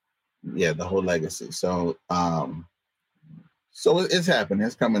 legacy. Yeah, the whole legacy. So so it's happening.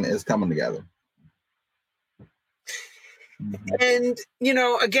 It's coming together. And,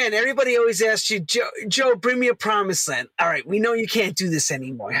 again, everybody always asks you, Joe, bring me a promised land. All right, we know you can't do this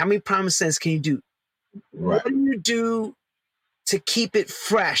anymore. How many promised lands can you do? Right. What do you do to keep it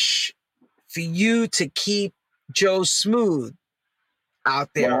fresh, for you to keep Joe Smooth out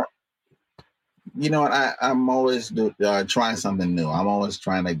there? Well, I'm always trying something new. I'm always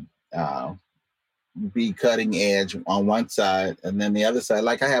trying to be cutting edge on one side, and then the other side.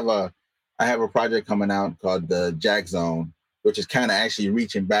 Like I have a project coming out called the Jack Zone, which is kind of actually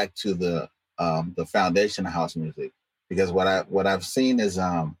reaching back to the foundation of house music, because what I've seen is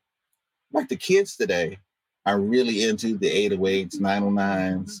like the kids today are really into the 808s,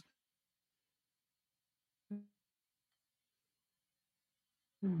 909s.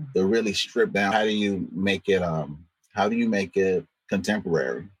 They're really stripped down. How do you make it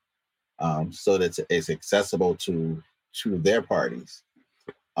contemporary, so that it's accessible to their parties?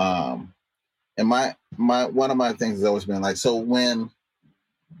 And my one of my things has always been like, so when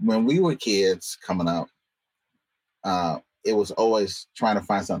we were kids coming up, it was always trying to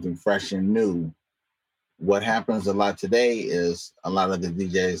find something fresh and new. What happens a lot today is a lot of the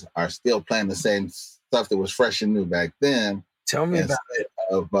DJs are still playing the same stuff that was fresh and new back then. Tell me about it.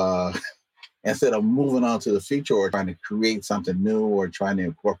 Instead of moving on to the future or trying to create something new or trying to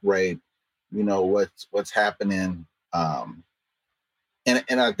incorporate, what's happening. And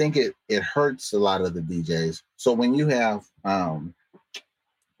I think it hurts a lot of the DJs. So when you have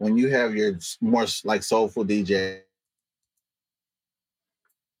your more like soulful DJs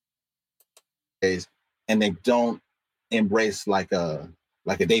and they don't embrace like a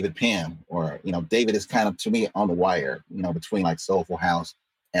David Penn, or David is kind of, to me, on the wire, between like soulful house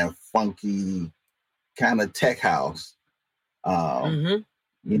and funky kind of tech house. When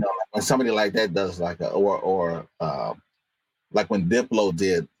somebody like that does like like when Diplo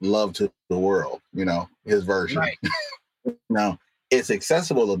did Love to the World, his version. Right. Now, it's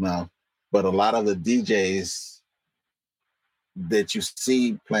accessible enough, but a lot of the DJs that you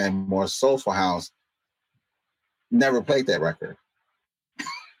see playing more soulful house, never played that record,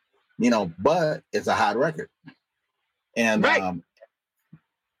 but it's a hot record. And Right.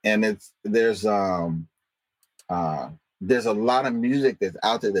 And there's a lot of music that's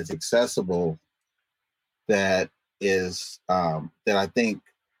out there that's accessible that is that I think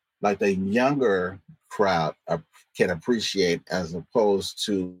like the younger crowd can appreciate, as opposed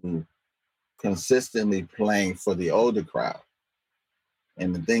to consistently playing for the older crowd.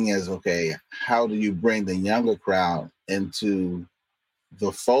 And the thing is, okay, how do you bring the younger crowd into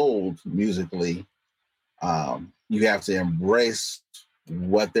the fold musically? You have to embrace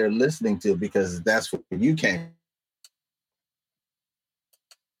what they're listening to, because that's where you came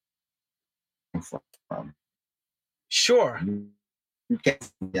from. Sure. You came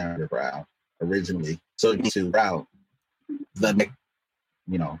from the younger crowd originally, so you need to route the,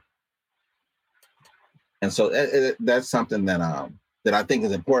 and so that's something that I think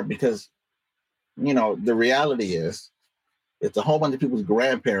is important, because the reality is it's a whole bunch of people's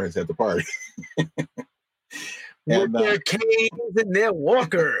grandparents at the party. With their canes and their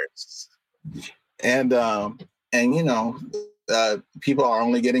walkers. And people are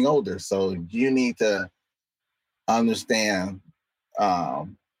only getting older, so you need to understand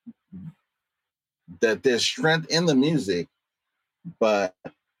that there's strength in the music, but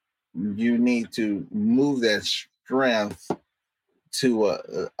you need to move that strength to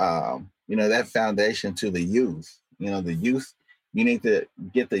that foundation to the youth. The youth, you need to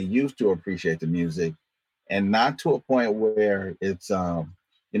get the youth to appreciate the music, and not to a point where it's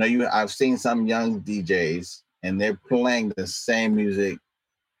I've seen some young DJs and they're playing the same music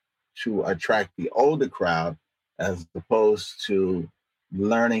to attract the older crowd, as opposed to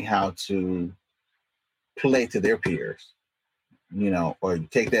learning how to play to their peers, or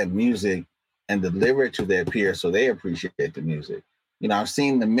take that music and deliver it to their peers so they appreciate the music. I've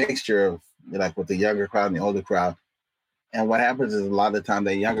seen the mixture of, like, with the younger crowd and the older crowd. And what happens is, a lot of the time,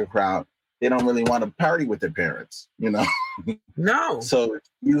 the younger crowd, they don't really want to party with their parents, No. So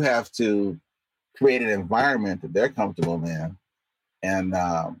you have to create an environment that they're comfortable in, and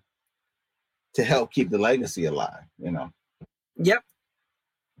to help keep the legacy alive, Yep.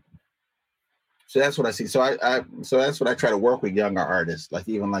 So that's what I see. So so that's what I try to work with younger artists, like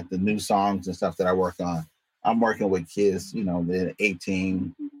even like the new songs and stuff that I work on. I'm working with kids, they're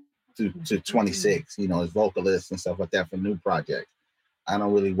 18 to 26, as vocalists and stuff like that for new projects. I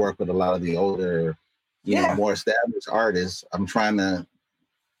don't really work with a lot of the older, more established artists. I'm trying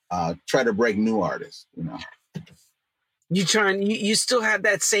to break new artists, You still have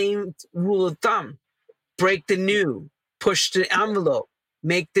that same rule of thumb. Break the new, push the envelope,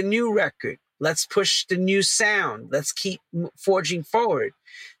 make the new record. Let's push the new sound. Let's keep forging forward.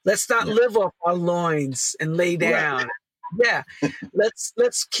 Let's not live off our loins and lay down. Right. Yeah.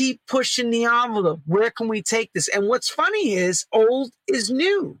 Let's keep pushing the envelope. Where can we take this? And what's funny is, old is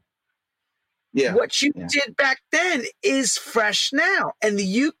new. Yeah. What you did back then is fresh now. And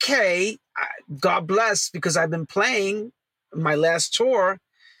the UK, God bless, because I've been playing my last tour,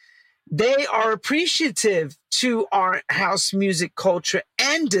 they are appreciative to our house music culture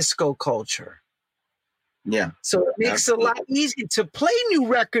and disco culture. Yeah. So it makes it a lot easier to play new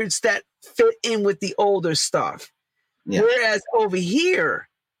records that fit in with the older stuff. Yeah. Whereas over here,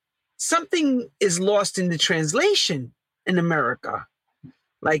 something is lost in the translation in America.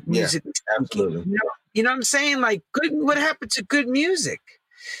 Like music. Yeah, absolutely. You know what I'm saying? Like, what happened to good music?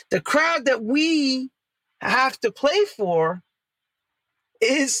 The crowd that we have to play for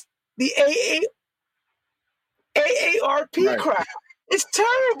is the AARP crowd. It's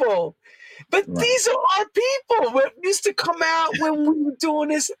terrible. But these are our people. What used to come out when we were doing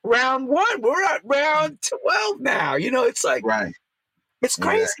this round 1. We're at round 12 now. It's like, it's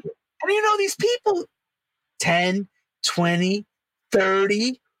crazy. Yeah. And these people, 10, 20,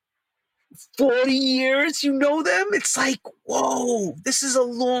 30, 40 years, them? It's like, whoa, this is a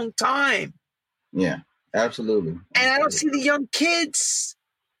long time. Yeah, absolutely. And I don't see the young kids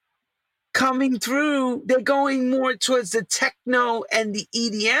coming through. They're going more towards the techno and the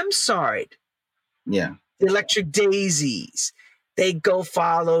EDM side. Yeah. The Electric Daisies. They go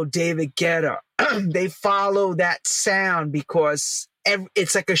follow David Guetta. They follow that sound because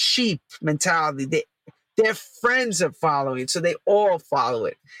it's like a sheep mentality. Their friends are following it, so they all follow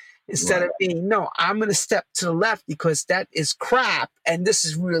it. Instead of being, no, I'm going to step to the left because that is crap and this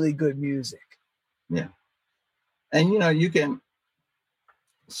is really good music. Yeah. And, you can,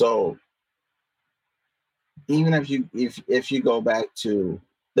 so even if you go back to,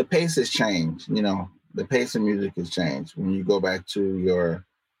 the pace has changed, the pace of music has changed. When you go back to your,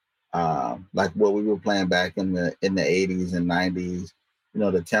 like what we were playing back in the 80s and 90s,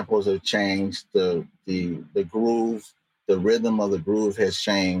 the tempos have changed, the groove, the rhythm of the groove has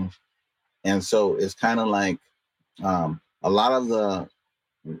changed, and so it's kind of like a lot of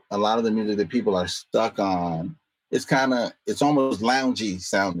the music that people are stuck on. It's almost loungy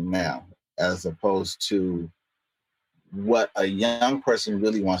sounding now, as opposed to what a young person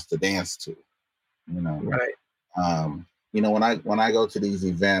really wants to dance to. You know, Right. when I go to these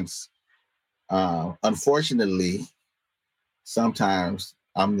events, unfortunately, sometimes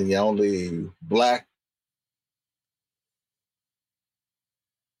I'm the only black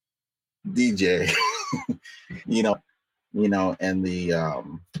DJ, you know, and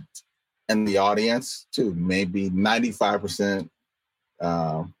the audience too, maybe 95%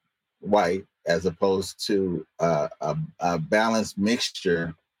 uh, white, as opposed to a balanced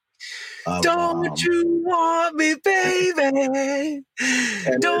mixture of Don't you want me, baby?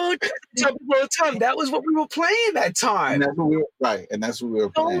 and Don't you tell people all the time. That was what we were playing that time. that's what we were right, and that's what we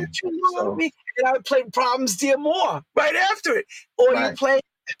were Don't playing. you want So me? And I would play Problems Dear More right after it. Or you right, play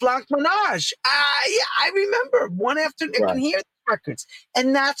Block Minaj. Yeah, I remember one after I can right, hear the records.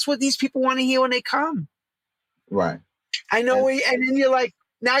 And that's what these people want to hear when they come. right, I know, and and then you're like,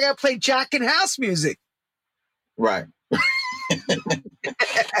 now I gotta play Jack and house music. right.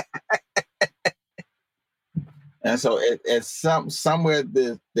 And so it's somewhere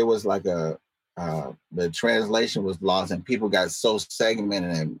there was like the translation was lost, and people got so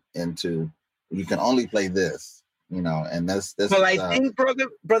segmented into you can only play this, and that's Well, I think,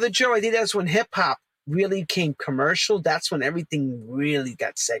 brother Joe, I think that's when hip hop really became commercial. That's when everything really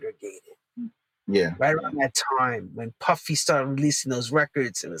got segregated. yeah, Right around that time when Puffy started releasing those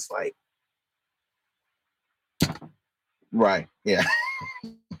records, it was like right, yeah,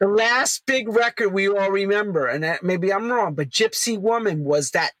 the last big record we all remember, and that, maybe I'm wrong, but Gypsy Woman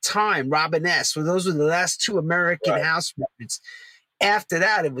was that time. Robin S. Well, those were the last two American right, house records. After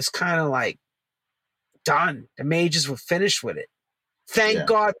that, it was kind of like done. The majors were finished with it. Thank yeah,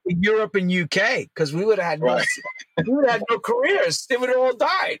 God for Europe and UK, because we would have had right, no careers. They would have all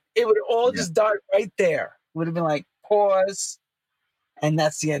died. It would have all yeah, just died right there. It would have been like pause, and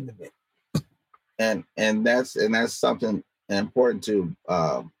that's the end of it. and that's something important too.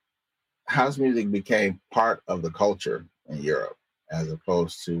 House music became part of the culture in Europe, as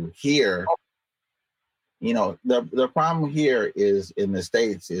opposed to here. The problem here is in the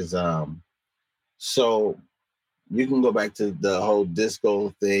States is so you can go back to the whole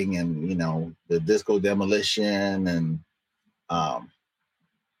disco thing, and the disco demolition, and um,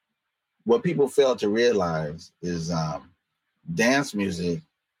 what people fail to realize is dance music.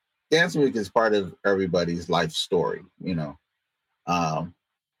 Dance music is part of everybody's life story. Um,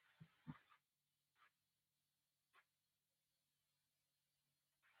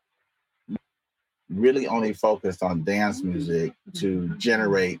 really only focused on dance music to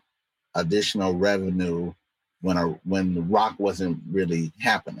generate additional revenue when the rock wasn't really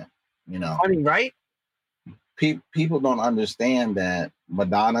happening. Funny, right? People don't understand that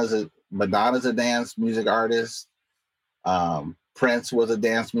Madonna's a dance music artist. Prince was a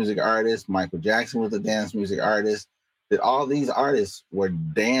dance music artist. Michael Jackson was a dance music artist. That all these artists were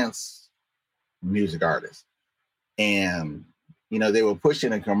dance music artists, and they were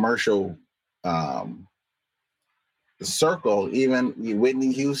pushing a commercial um, circle. Even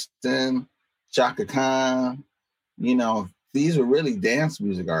Whitney Houston, Chaka Khan. These were really dance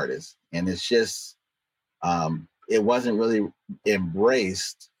music artists, and it's just it wasn't really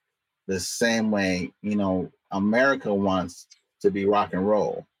embraced the same way America wants to be rock and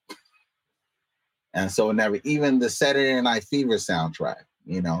roll. And so never, even the Saturday Night Fever soundtrack,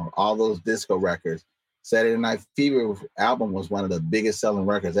 all those disco records, Saturday Night Fever album was one of the biggest selling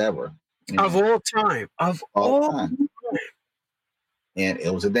records ever. Of all time. Of all time. And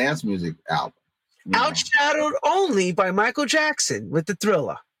it was a dance music album. Outshadowed only by Michael Jackson with the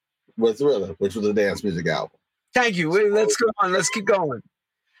Thriller. With Thriller, which was a dance music album. Thank you. Let's go on. Let's keep going.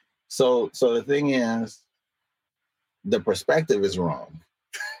 So the thing is, the perspective is wrong,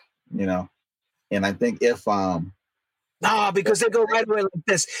 and I think if because they go right away like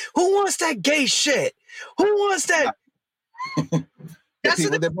this. Who wants that gay shit? Who wants that? That's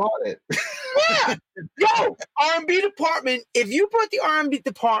people that bought it. Yeah. Yo, R&B department. If you brought the R&B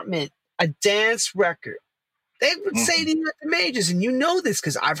department a dance record, they would say to you at the majors, and you know this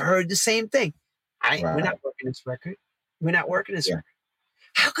because I've heard the same thing. We're not working this record. We're not working this record.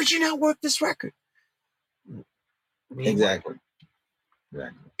 How could you not work this record? Exactly. Yo,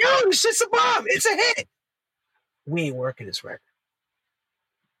 this shit's a bomb. It's a hit. We ain't working this record.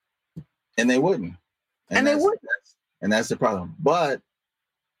 And they wouldn't. And they wouldn't. And that's the problem. But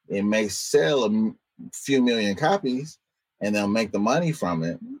it may sell a few million copies, and they'll make the money from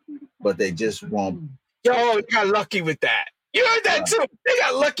it, but they just won't. Yo, you got lucky with that. You heard that too. They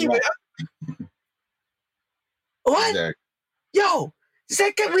got lucky with that. What? Exactly. Yo,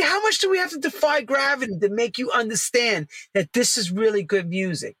 how much do we have to defy gravity to make you understand that this is really good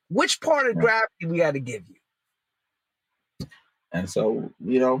music? Which part of gravity we got to give you? And so,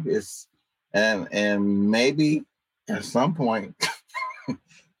 it's and maybe at some point,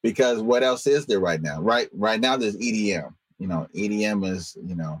 because what else is there right now? Right now there's EDM. EDM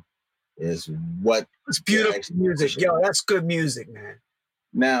is what it's beautiful music. Yo, that's good music, man.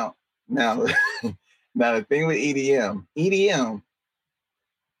 Now the thing with EDM,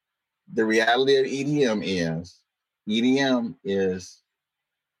 the reality of EDM is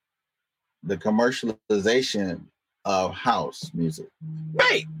the commercialization of house music.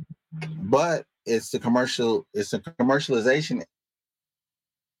 Right. But it's a commercialization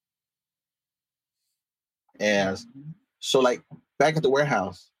as so like back at the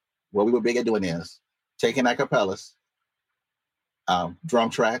warehouse, what we were big at doing is taking acapellas, drum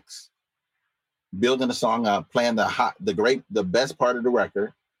tracks, building a song up, playing the best part of the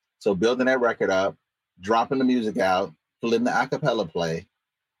record. So building that record up, dropping the music out, letting the acapella play,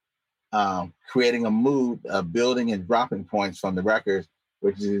 creating a mood, building and dropping points from the record,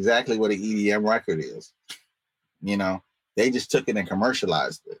 which is exactly what an EDM record is. They just took it and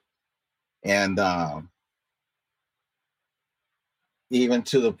commercialized it. And even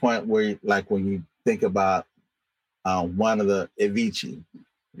to the point where, like, when you think about one of the Avicii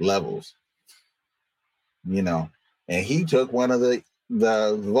levels, and he took one of the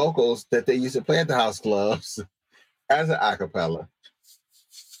vocals that they used to play at the house clubs as an acapella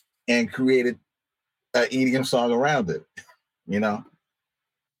and created an EDM song around it. That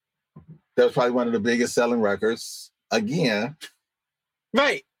was probably one of the biggest selling records again.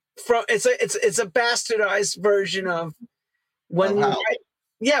 Right. It's a bastardized version of when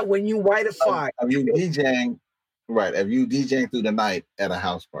you whiteify. Of you DJing, right? Of you DJing through the night at a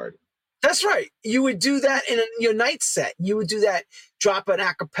house party. That's right. You would do that in your night set. You would do that, drop an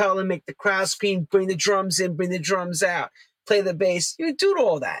acapella, make the crowd scream, bring the drums in, bring the drums out, play the bass. You would do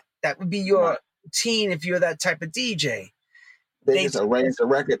all that. That would be your routine if you're that type of DJ. They just arranged the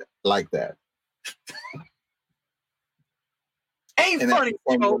record like that. Ain't funny,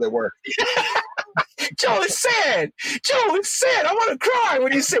 Joe. Joe, it's sad. I want to cry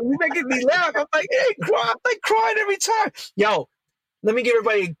when you say you're making me laugh. I'm like, hey, cry. I'm like crying every time. Yo, let me give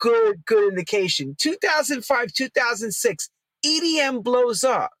everybody a good indication. 2005, 2006, EDM blows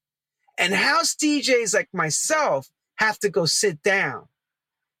up. And house DJs like myself have to go sit down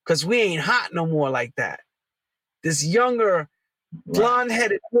because we ain't hot no more like that. This younger,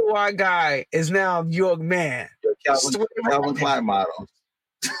 blonde-headed, blue-eyed guy is now your man. Calvin Klein model.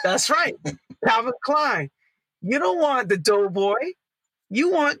 That's right. Calvin Klein. You don't want the Doughboy.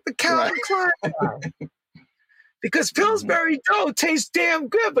 You want the Calvin Klein guy. Because Pillsbury dough tastes damn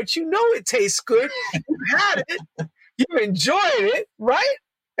good, but it tastes good. You had it. You enjoyed it, right?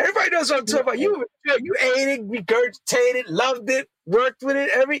 Everybody knows what I'm talking about. You ate it, regurgitated, loved it, worked with it,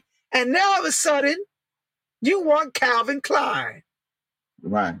 and now all of a sudden, you want Calvin Klein.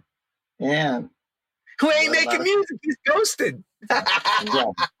 Right. And who ain't making music, he's ghosted.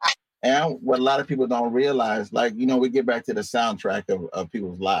 And what a lot of people don't realize, we get back to the soundtrack of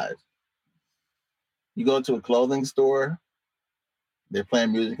people's lives. You go to a clothing store, they're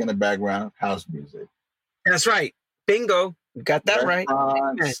playing music in the background, house music. That's right. Bingo. You got that right.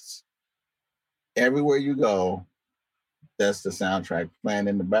 Everywhere you go, that's the soundtrack playing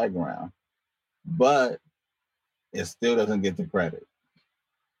in the background. But it still doesn't get the credit.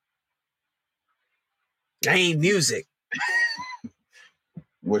 That ain't music.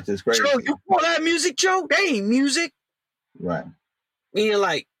 Which is crazy. Joe, you call that music, Joe? That ain't music. Right. And you're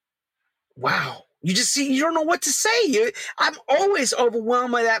like, wow. You just see, you don't know what to say. I'm always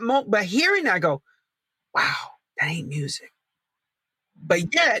overwhelmed by that moment. But hearing that, I go, wow, that ain't music.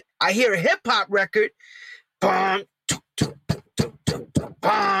 But yet, I hear a hip-hop record. Yo,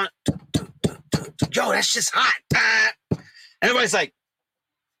 that's just hot. Everybody's like,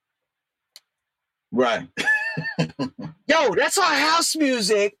 right. Yo, that's our house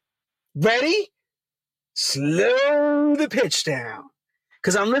music. Ready? Slow the pitch down.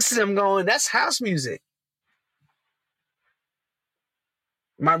 Because I'm listening, I'm going, that's house music.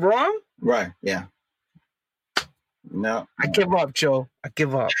 Am I wrong? Right, yeah. No. I give up, Joe. I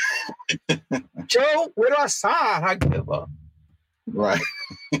give up. Joe, where do I sign? I give up. Right.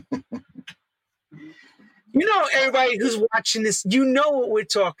 Everybody who's watching this, you know what we're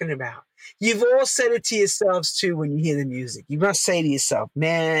talking about. You've all said it to yourselves too when you hear the music. You must say to yourself,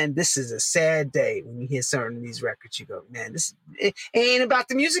 man, this is a sad day. When you hear certain of these records, you go, man, it ain't about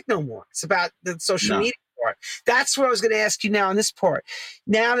the music no more. It's about the social media part. That's what I was going to ask you now in this part.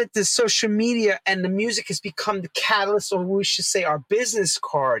 Now that the social media and the music has become the catalyst, or we should say our business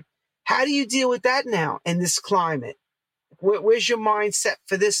card, how do you deal with that now in this climate? Where's your mindset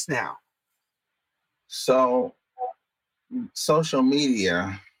for this now? So, social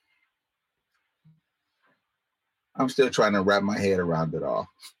media, I'm still trying to wrap my head around it all.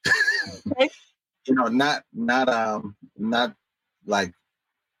 Not like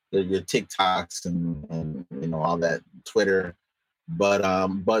your TikToks and all that Twitter,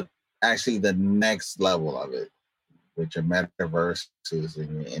 but actually the next level of it, with your metaverses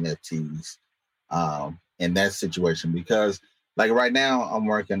and your NFTs, in that situation. Because like right now, I'm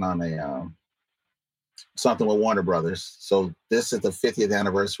working on a something with Warner Brothers. So this is the 50th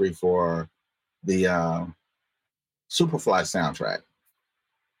anniversary for the Superfly soundtrack.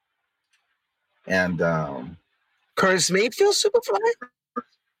 And Curtis Mayfield Superfly?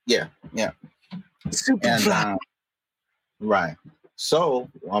 Yeah. Superfly. And, right. So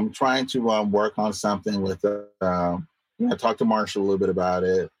I'm trying to work on something with, I talked to Marshall a little bit about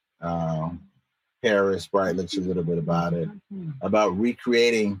it. Harris Brightlich a little bit about it, about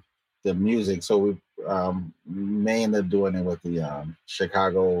recreating the music. So we may end up doing it with the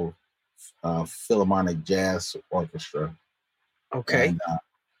Chicago Philharmonic Jazz Orchestra. Okay. And,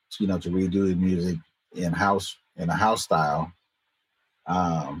 to redo the music in a house style,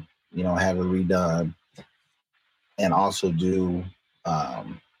 have it redone, and also do a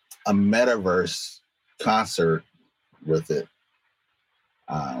metaverse concert with it,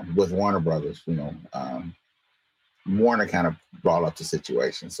 with Warner Brothers. Warner kind of brought up the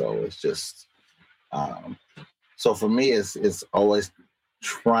situation, so it's just so for me, it's always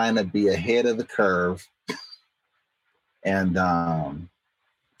trying to be ahead of the curve. And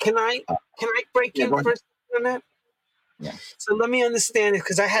can I break in for a second on that? Yeah. So let me understand it,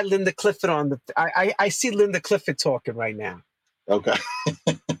 because I had Linda Clifford on I see Linda Clifford talking right now. Okay.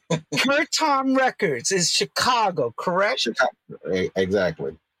 Curtom Records is Chicago, correct? Chicago,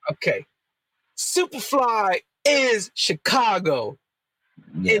 exactly. Okay. Superfly is Chicago.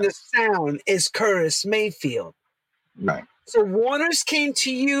 Yes. And the sound is Curtis Mayfield. Right. So Warner's came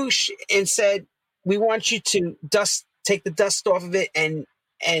to you and said, we want you to take the dust off of it and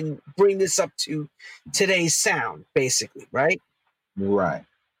bring this up to today's sound, basically, right? Right.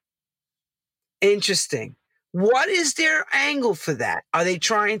 Interesting. What is their angle for that? Are they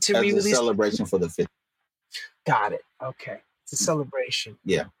trying to re-release? As a celebration for the 50th. Got it. Okay. It's a celebration.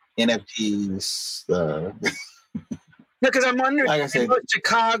 Yeah. NFTs. Because I'm wondering, like I said,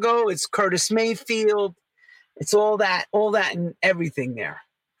 Chicago, it's Curtis Mayfield. It's all that and everything there.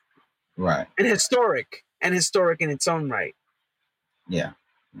 Right. And historic in its own right. Yeah.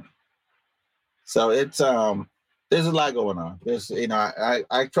 So it's there's a lot going on. There's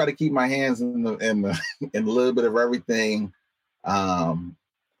I try to keep my hands in a little bit of everything,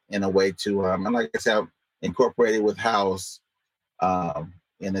 in a way to and like I said, incorporated with house, and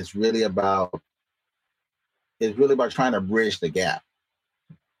it's really about trying to bridge the gap.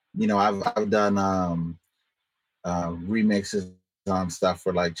 I've done remixes on stuff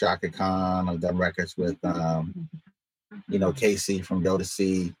for like Chaka Khan. I've done records with Casey from Go to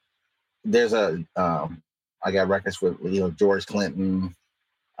See. There's I got records with George Clinton,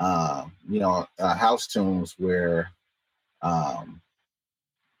 house tunes where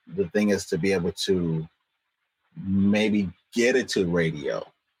the thing is to be able to maybe get it to radio,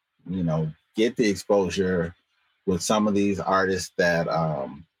 get the exposure with some of these artists that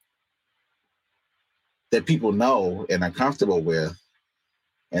that people know and are comfortable with,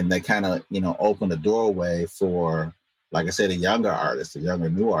 and they kind of open the doorway for, like I said, a younger artist, a younger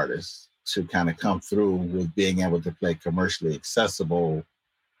new artist, to kind of come through with being able to play commercially accessible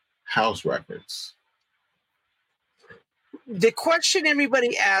house records. The question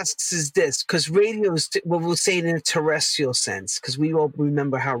everybody asks is this, because radio is, we'll say it in a terrestrial sense, because we all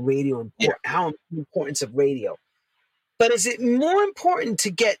remember how importance of radio. But is it more important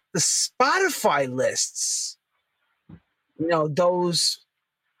to get the Spotify lists? Those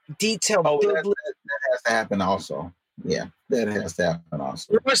detailed. That has to happen also. Yeah, that has to happen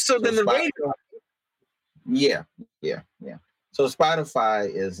also. More so than the radio. Yeah. So Spotify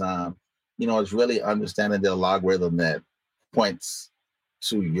is, it's really understanding the logarithm that points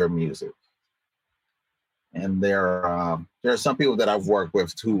to your music. And there are some people that I've worked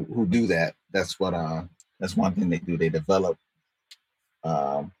with who do that. That's one thing they do. They develop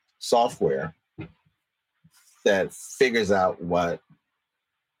software that figures out what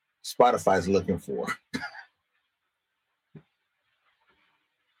Spotify's looking for.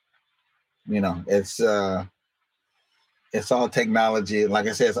 It's all technology. Like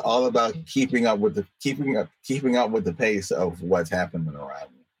I said, it's all about keeping up with the pace of what's happening around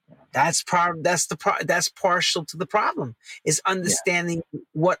you. That's partial to the problem, is understanding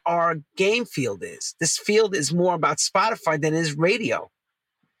what our game field is. This field is more about Spotify than it is radio.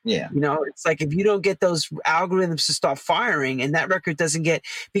 Yeah. It's like if you don't get those algorithms to start firing and that record doesn't get,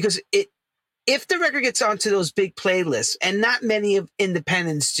 because if the record gets onto those big playlists, and not many of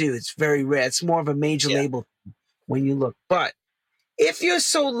independents do, it's very rare. It's more of a major label when you look. But if you're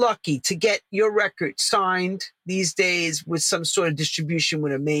so lucky to get your record signed these days with some sort of distribution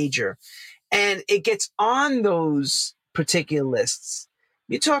with a major, and it gets on those particular lists,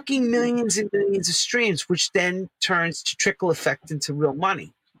 you're talking millions and millions of streams, which then turns to trickle effect into real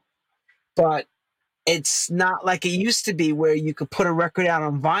money. But it's not like it used to be where you could put a record out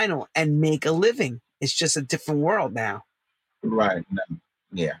on vinyl and make a living. It's just a different world now. Right. No.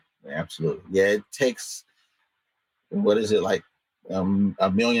 Yeah, absolutely. Yeah, it takes, what is it, like a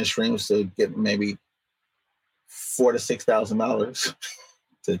million streams to get maybe $4,000 to $6,000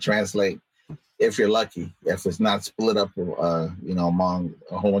 to translate, if you're lucky, if it's not split up, among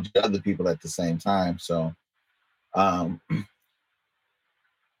a whole bunch of other people at the same time. So,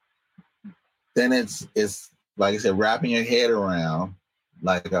 then it's like I said, wrapping your head around,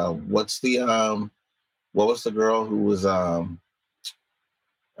 like, what was the girl who was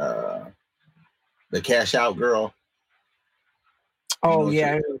the Cash Out girl? Oh,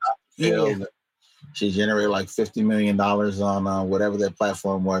 yeah. She generated like $50 million on whatever that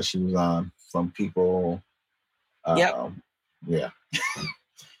platform was she was on from people. Yeah.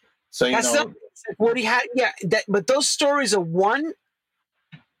 So, what he had, but those stories are one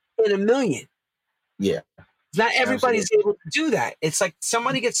in a million. Yeah. Not everybody's able to do that. It's like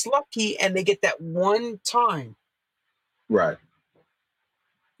somebody gets lucky and they get that one time. Right.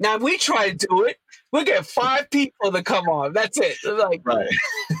 Now, if we try to do it, we'll get 5 people to come on. That's it. It's like, right.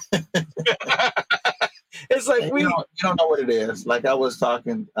 It's like you don't know what it is. Like I was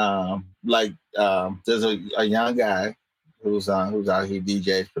talking, there's a young guy who's out here,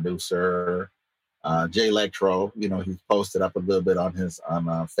 DJ, producer, Jay Electro. He's posted up a little bit on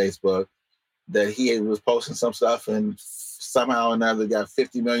Facebook that he was posting some stuff and somehow or another got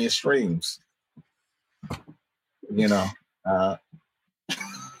 50 million streams.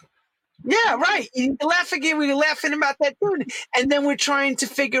 Yeah, right. You're laughing again. We're laughing about that dude. And then we're trying to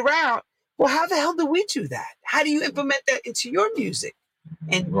figure out, well, how the hell do we do that? How do you implement that into your music?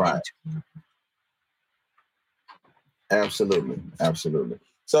 Right. Absolutely.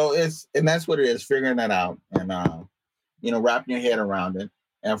 So that's what it is, figuring that out and, wrapping your head around it.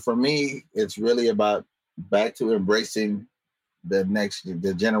 And for me, it's really about back to embracing the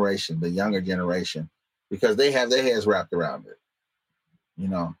generation, the younger generation, because they have their heads wrapped around it,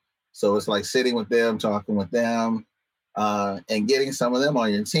 So it's like sitting with them, talking with them, and getting some of them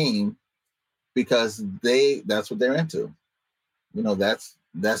on your team, because that's what they're into.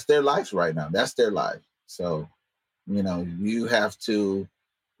 That's their lives right now. That's their life. So, you have to,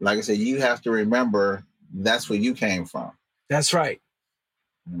 like I said, you have to remember that's where you came from. That's right.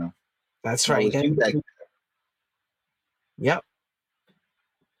 That's right. Yep.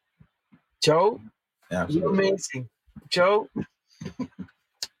 Joe, you're amazing. Joe,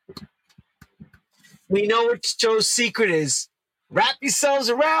 we know what Joe's secret is. Wrap yourselves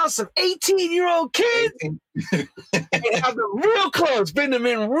around some 18-year-old kids and have them real close, bring them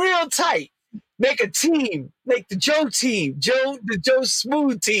in real tight. Make a team, make the Joe team, the Joe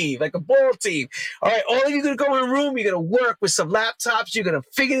Smooth team, like a ball team. All right, all of you going to go in a room, you're going to work with some laptops, you're going to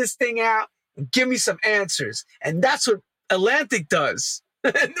figure this thing out and give me some answers. And that's what Atlantic does.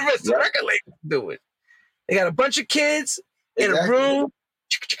 And the rest of the record labels do it. They got a bunch of kids in a room,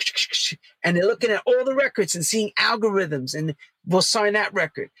 and they're looking at all the records and seeing algorithms, and we'll sign that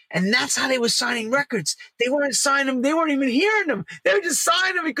record. And that's how they were signing records. They weren't signing them. They weren't even hearing them. They were just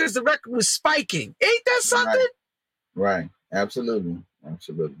signing them because the record was spiking. Ain't that something? Right. Absolutely. Don't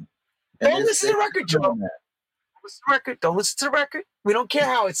listen to the record, Joe. Don't listen to the record. Don't listen to the record. We don't care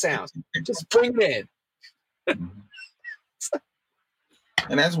how it sounds. Just bring it in.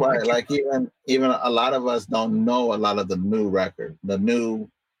 And that's why, like, even a lot of us don't know a lot of the new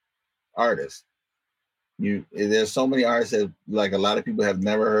artists. There's so many artists that, like, a lot of people have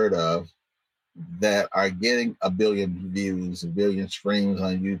never heard of that are getting 1 billion views, 1 billion streams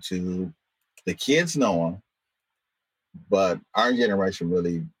on YouTube. The kids know them, but our generation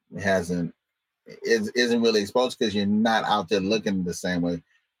really isn't really exposed because you're not out there looking the same way.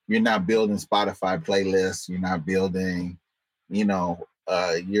 You're not building Spotify playlists. You're not building,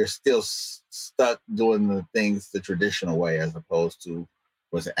 you're still stuck doing the things the traditional way as opposed to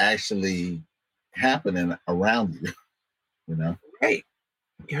what's actually happening around you. You know, Right.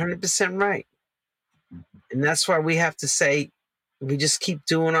 You're 100% right. And that's why we have to say, we just keep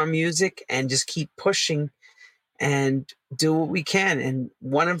doing our music and just keep pushing and do what we can. And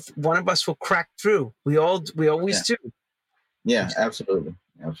one of us will crack through. We always do. Yeah, absolutely.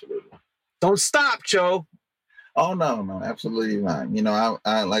 Absolutely. Don't stop, Joe. Oh no, absolutely not. You know,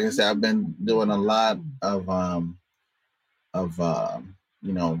 I like I said, I've been doing a lot of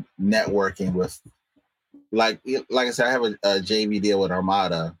you know, networking with like I said, I have a JV deal with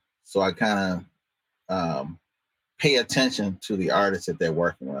Armada, so I kind of pay attention to the artists that they're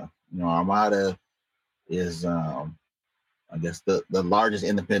working with. You know, Armada is I guess the largest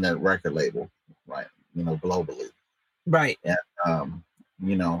independent record label, right? You know, globally. Right. And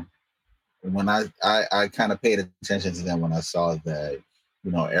you know, when I kind of paid attention to them when I saw that,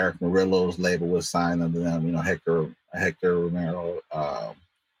 you know, Eric Murillo's label was signed under them, you know, Hector Romero,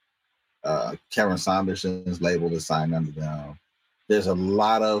 Kevin Saunderson's label is signed under them. There's a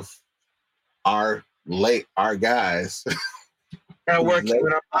lot of our guys Are working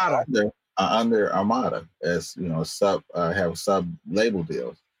with Armada. under Armada as you know have sub label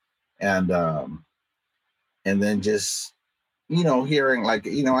deals, and then just you know hearing like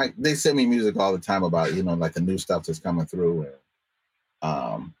you know they send me music all the time about you know like the new stuff that's coming through,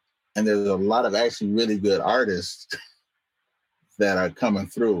 and there's a lot of actually really good artists that are coming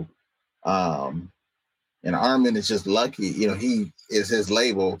through. And Armin is just lucky, you know, he is his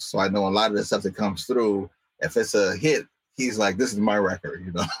label. So I know a lot of the stuff that comes through, if it's a hit, he's like, this is my record,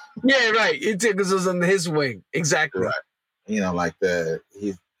 you know? Yeah, right. It takes us on his wing. Exactly. Right. You know, like that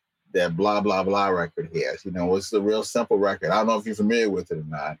blah, blah, blah record he has, you know, it's a real simple record. I don't know if you're familiar with it or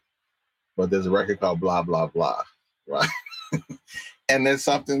not, but there's a record called Blah, Blah, Blah. Right. And there's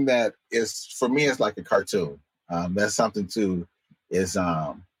something that is, for me, it's like a cartoon. That's something too, is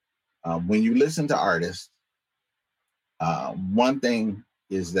when you listen to artists, one thing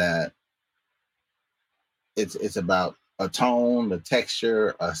is that it's about a tone, a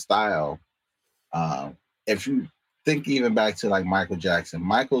texture, a style. If you think even back to like Michael Jackson,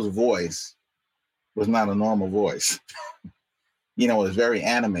 Michael's voice was not a normal voice. You know, it was very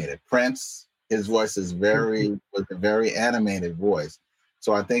animated. Prince, his voice was a very animated voice.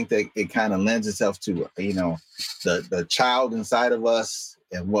 So I think that it kind of lends itself to, you know, the child inside of us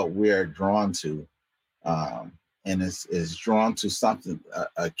and what we're drawn to. And is drawn to something,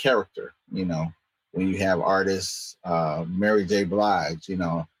 a character, you know, when you have artists, Mary J. Blige, you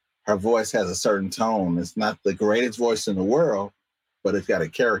know, her voice has a certain tone. It's not the greatest voice in the world, but it's got a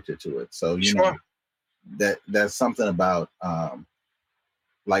character to it. So, you know, that's something about,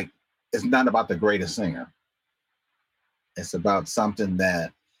 like, it's not about the greatest singer. It's about something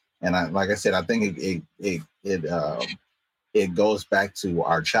that, and like I said, I think it goes back to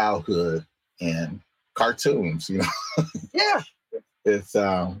our childhood and cartoons, you know. Yeah. It's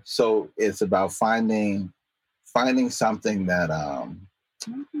so it's about finding something that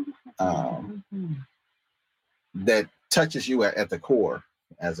that touches you at the core,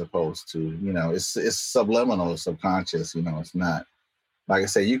 as opposed to, you know, it's subliminal, subconscious, you know. It's not, like I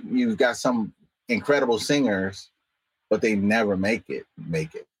say, you've got some incredible singers, but they never make it.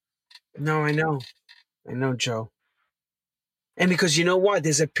 No, I know, Joe. And because you know what,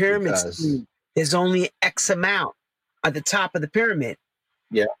 there's a pyramid scheme. There's only X amount at the top of the pyramid.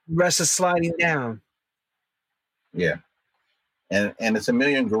 Yeah. The rest is sliding down. Yeah. And it's a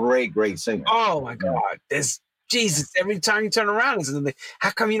million great singers. Oh my God. There's Jesus. Every time you turn around, it's something. How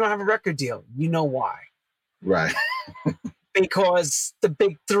come you don't have a record deal? You know why. Right. Because the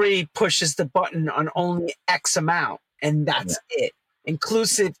big three pushes the button on only X amount, and that's it.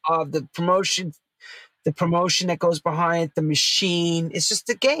 Inclusive of the promotion that goes behind the machine. It's just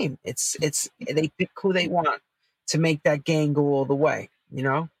a game. It's they pick who they want to make that game go all the way, you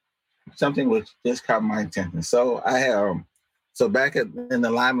know? Something which just caught my attention. So I have so back in the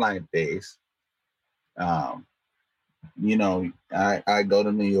Limelight days, you know, I go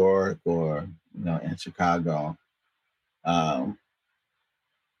to New York or, you know, in Chicago, Andy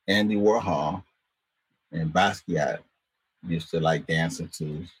Warhol and Basquiat used to like dancing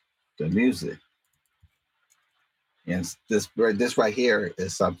to the music. And this right here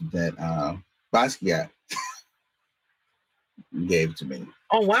is something that Basquiat gave to me.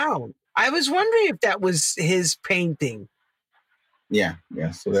 Oh wow! I was wondering if that was his painting. Yeah.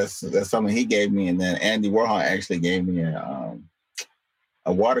 So that's something he gave me, and then Andy Warhol actually gave me a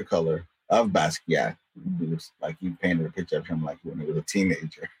watercolor of Basquiat. He was like, he painted a picture of him like when he was a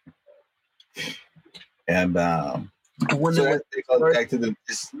teenager. And I wonder So what it goes back to the.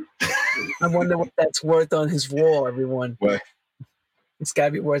 I wonder what that's worth on his wall, everyone. What? It's got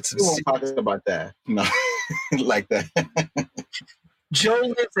to be worth some. We won't talk about that. No, like that. Joe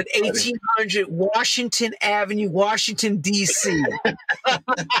lives at 1800 Washington Avenue, Washington, D.C.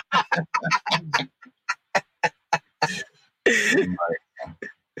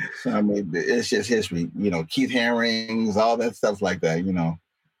 So, I mean, it's just history. Keith Haring's, all that stuff like that.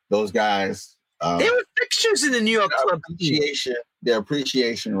 Those guys. They were fixtures in the New York club. Their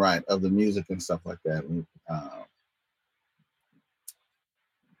appreciation, right, of the music and stuff like that.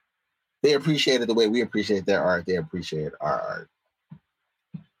 They appreciated the way we appreciate their art. They appreciate our art.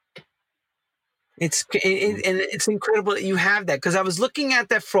 It's incredible that you have that, because I was looking at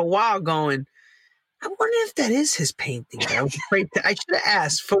that for a while going, I wonder if that is his painting. I should have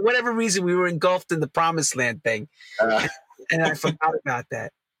asked. For whatever reason, we were engulfed in the promised land thing. And I forgot about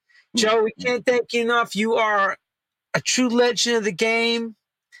that. Joe, we can't thank you enough. You are a true legend of the game.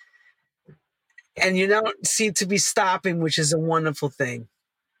 And you don't seem to be stopping, which is a wonderful thing.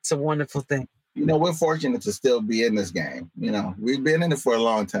 It's a wonderful thing. We're fortunate to still be in this game. We've been in it for a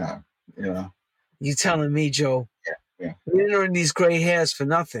long time. You telling me, Joe? Yeah. We didn't earn these gray hairs for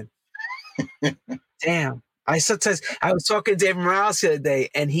nothing. Damn. I was talking to David Morales the other day,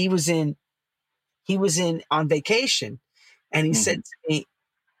 and he was in on vacation, and he said to me,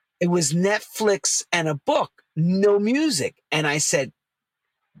 it was Netflix and a book, no music. And I said,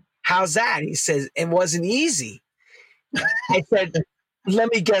 how's that? He says, it wasn't easy. I said,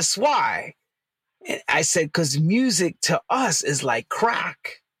 let me guess why. And I said, because music to us is like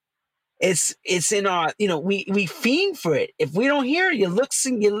crack. It's in our, we fiend for it. If we don't hear it, you're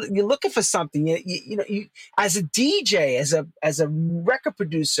looking for something. You as a DJ, as a record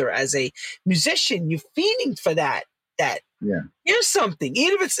producer, as a musician, you're fiending for that. Here's something,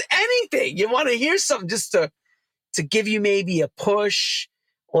 even if it's anything. You want to hear something just to give you maybe a push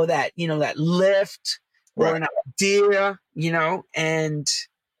or that lift or an idea, and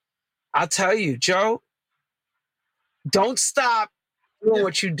I'll tell you, Joe, don't stop doing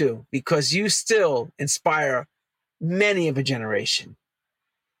what you do, because you still inspire many of a generation.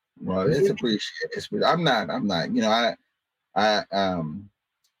 Well, it's appreciated. I'm not, I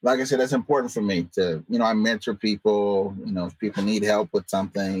like I said, that's important for me to, I mentor people, if people need help with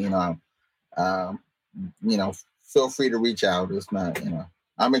something, feel free to reach out. It's not,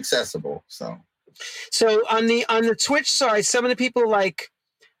 I'm accessible. So on the Twitch side, some of the people like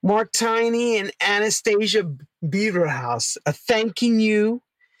Mark Tiny and Anastasia Beaverhouse are thanking you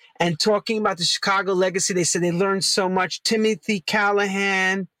and talking about the Chicago legacy. They said they learned so much. Timothy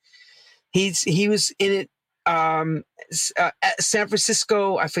Callahan, he was in it. San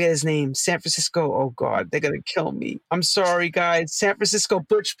Francisco, I forget his name. San Francisco, oh God, they're going to kill me. I'm sorry, guys. San Francisco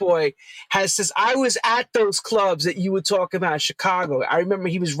Butch Boy says, I was at those clubs that you were talking about, Chicago. I remember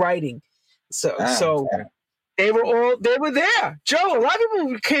he was writing. So they were there. Joe, a lot of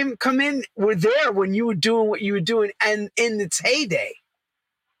people were there when you were doing what you were doing and in its heyday.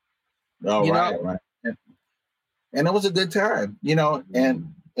 Oh, right. And it was a good time,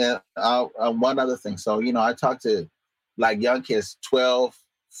 and one other thing. So, I talk to like young kids, 12,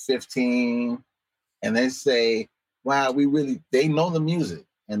 15, and they say, wow, they know the music.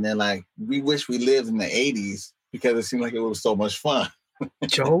 And they're like, we wish we lived in the 80s because it seemed like it was so much fun.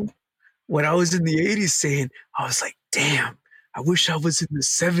 Joe, when I was in the 80s I was like, damn, I wish I was in the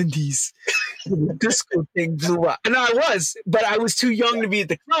 70s. The disco thing blew up. And I was, but I was too young to be at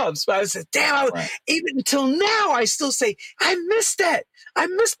the clubs. But I was like, damn, even until now, I still say, I missed that. I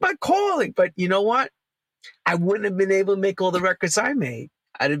missed my calling. But you know what? I wouldn't have been able to make all the records I made.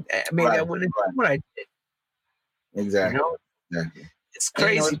 I wouldn't have done what I did. Exactly. Exactly. It's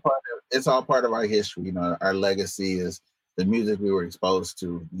crazy. It's all part of our history. Our legacy is the music we were exposed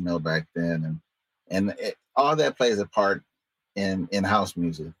to, back then. And all that plays a part in house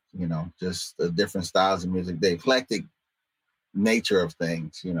music, just the different styles of music, the eclectic nature of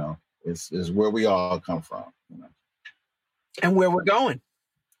things, is where we all come from, and where we're going.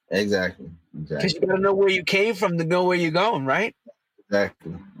 Exactly. Because you got to know where you came from to know where you're going, right?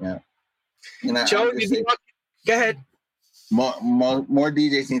 Exactly. Yeah. Joe, go ahead. More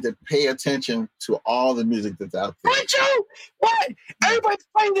DJs need to pay attention to all the music that's out there. What, Joe? What? Everybody's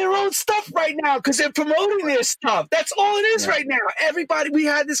playing their own stuff right now because they're promoting their stuff. That's all it is right now. Everybody, we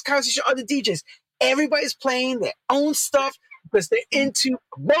had this conversation, other DJs. Everybody's playing their own stuff because they're into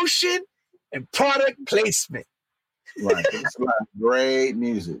promotion and product placement. Right. It's a lot of great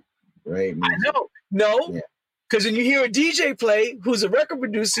music. Great music. I know. No. Because when you hear a DJ play who's a record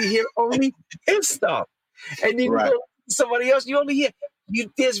producer, you hear only his stuff. And then you go to somebody else, you only hear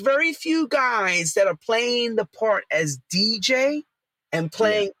There's very few guys that are playing the part as DJ and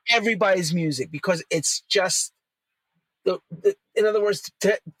playing everybody's music, because it's just in other words,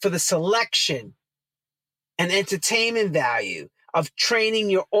 for the selection and entertainment value of training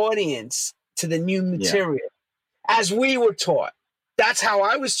your audience to the new material, as we were taught. That's how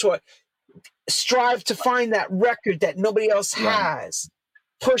I was taught. Strive to find that record that nobody else has.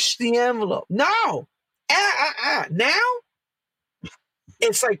 Push the envelope. No. Now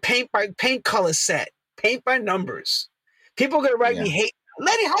it's like paint color set, paint by numbers. People are gonna write me hate.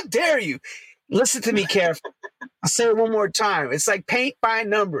 Lenny, how dare you? Listen to me carefully. I'll say it one more time. It's like paint by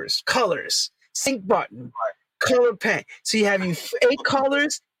numbers, colors, sync button, color pen. So you have 8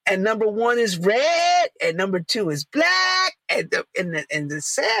 colors, and number 1 is red, and number 2 is black, and it's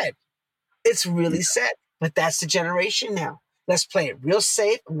sad. It's really sad. But that's the generation now. Let's play it real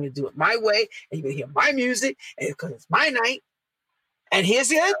safe. I'm going to do it my way, and you're going to hear my music, and because it's my night. And here's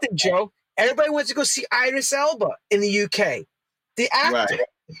the other thing, Joe. Everybody wants to go see Idris Elba in the UK, the actor.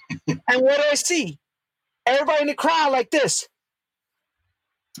 Right. And what do I see? Everybody in the crowd like this.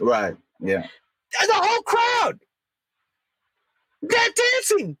 Right. Yeah. The whole crowd. They're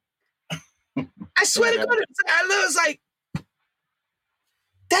dancing. I swear to God, I was like,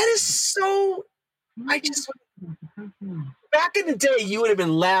 that is so. Back in the day, you would have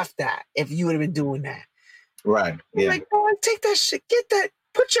been laughed at if you would have been doing that. Right. Yeah. Like, oh, take that shit. Get that.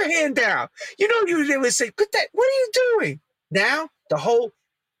 Put your hand down. You know, they would say, put that. What are you doing? Now, the whole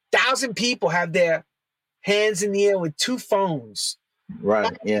 1,000 people have their hands in the air with 2 phones.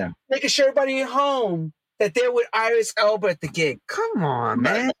 Right. Yeah. Making sure everybody at home that they're with Idris Elba at the gig. Come on,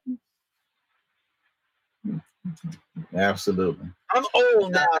 man. Absolutely. I'm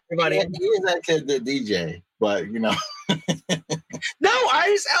old now, everybody. He is actually a good DJ, but you know. No,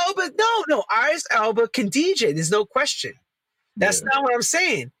 Idris Elba. No, Idris Elba can DJ. There's no question. That's not what I'm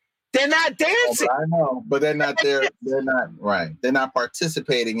saying. They're not dancing. I know, but they're not there. They're not right. They're not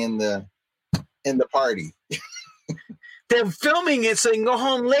participating in the party. They're filming it so they can go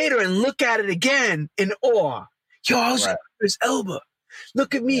home later and look at it again in awe. Yo, I was Idris Elba.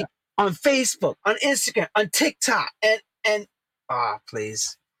 Look at me on Facebook, on Instagram, on TikTok, and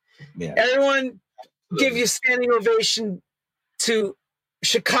please. Yeah. Everyone, give your standing ovation to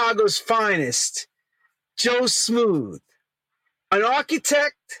Chicago's finest, Joe Smooth, an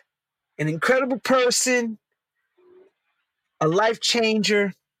architect, an incredible person, a life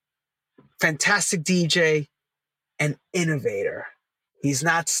changer, fantastic DJ, an innovator. He's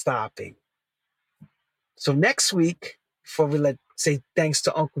not stopping. So next week, before we say thanks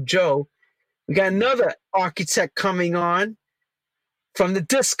to Uncle Joe, we got another architect coming on from the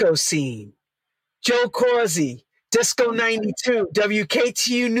disco scene. Joe Corsi, Disco 92,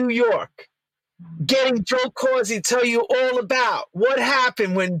 WKTU New York. Getting Joe Corsi to tell you all about what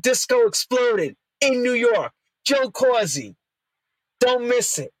happened when disco exploded in New York. Joe Corsi. Don't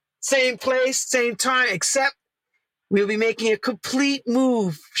miss it. Same place, same time, except we'll be making a complete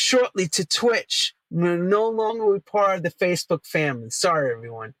move shortly to Twitch. We'll no longer be part of the Facebook family. Sorry,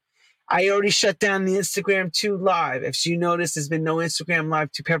 everyone. I already shut down the Instagram 2 live. If you notice, there's been no Instagram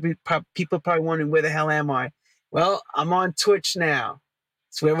live 2. People probably wondering, where the hell am I? Well, I'm on Twitch now.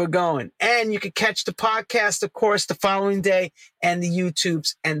 That's where we're going. And you can catch the podcast, of course, the following day and the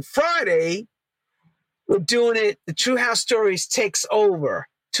YouTubes. And Friday, we're doing it. The True House Stories takes over.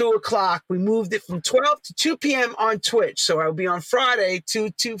 2 o'clock. We moved it from 12 to 2 p.m. on Twitch. So I'll be on Friday,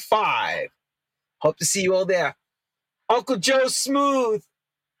 2 to 5. Hope to see you all there. Uncle Joe Smooth,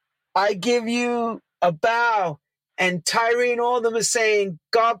 I give you a bow. And Tyree and all of them are saying,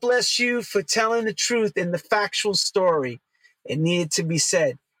 God bless you for telling the truth in the factual story. It needed to be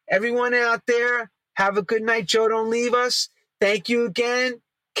said. Everyone out there, have a good night. Joe, don't leave us. Thank you again.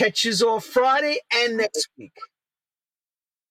 Catch you all Friday and next week.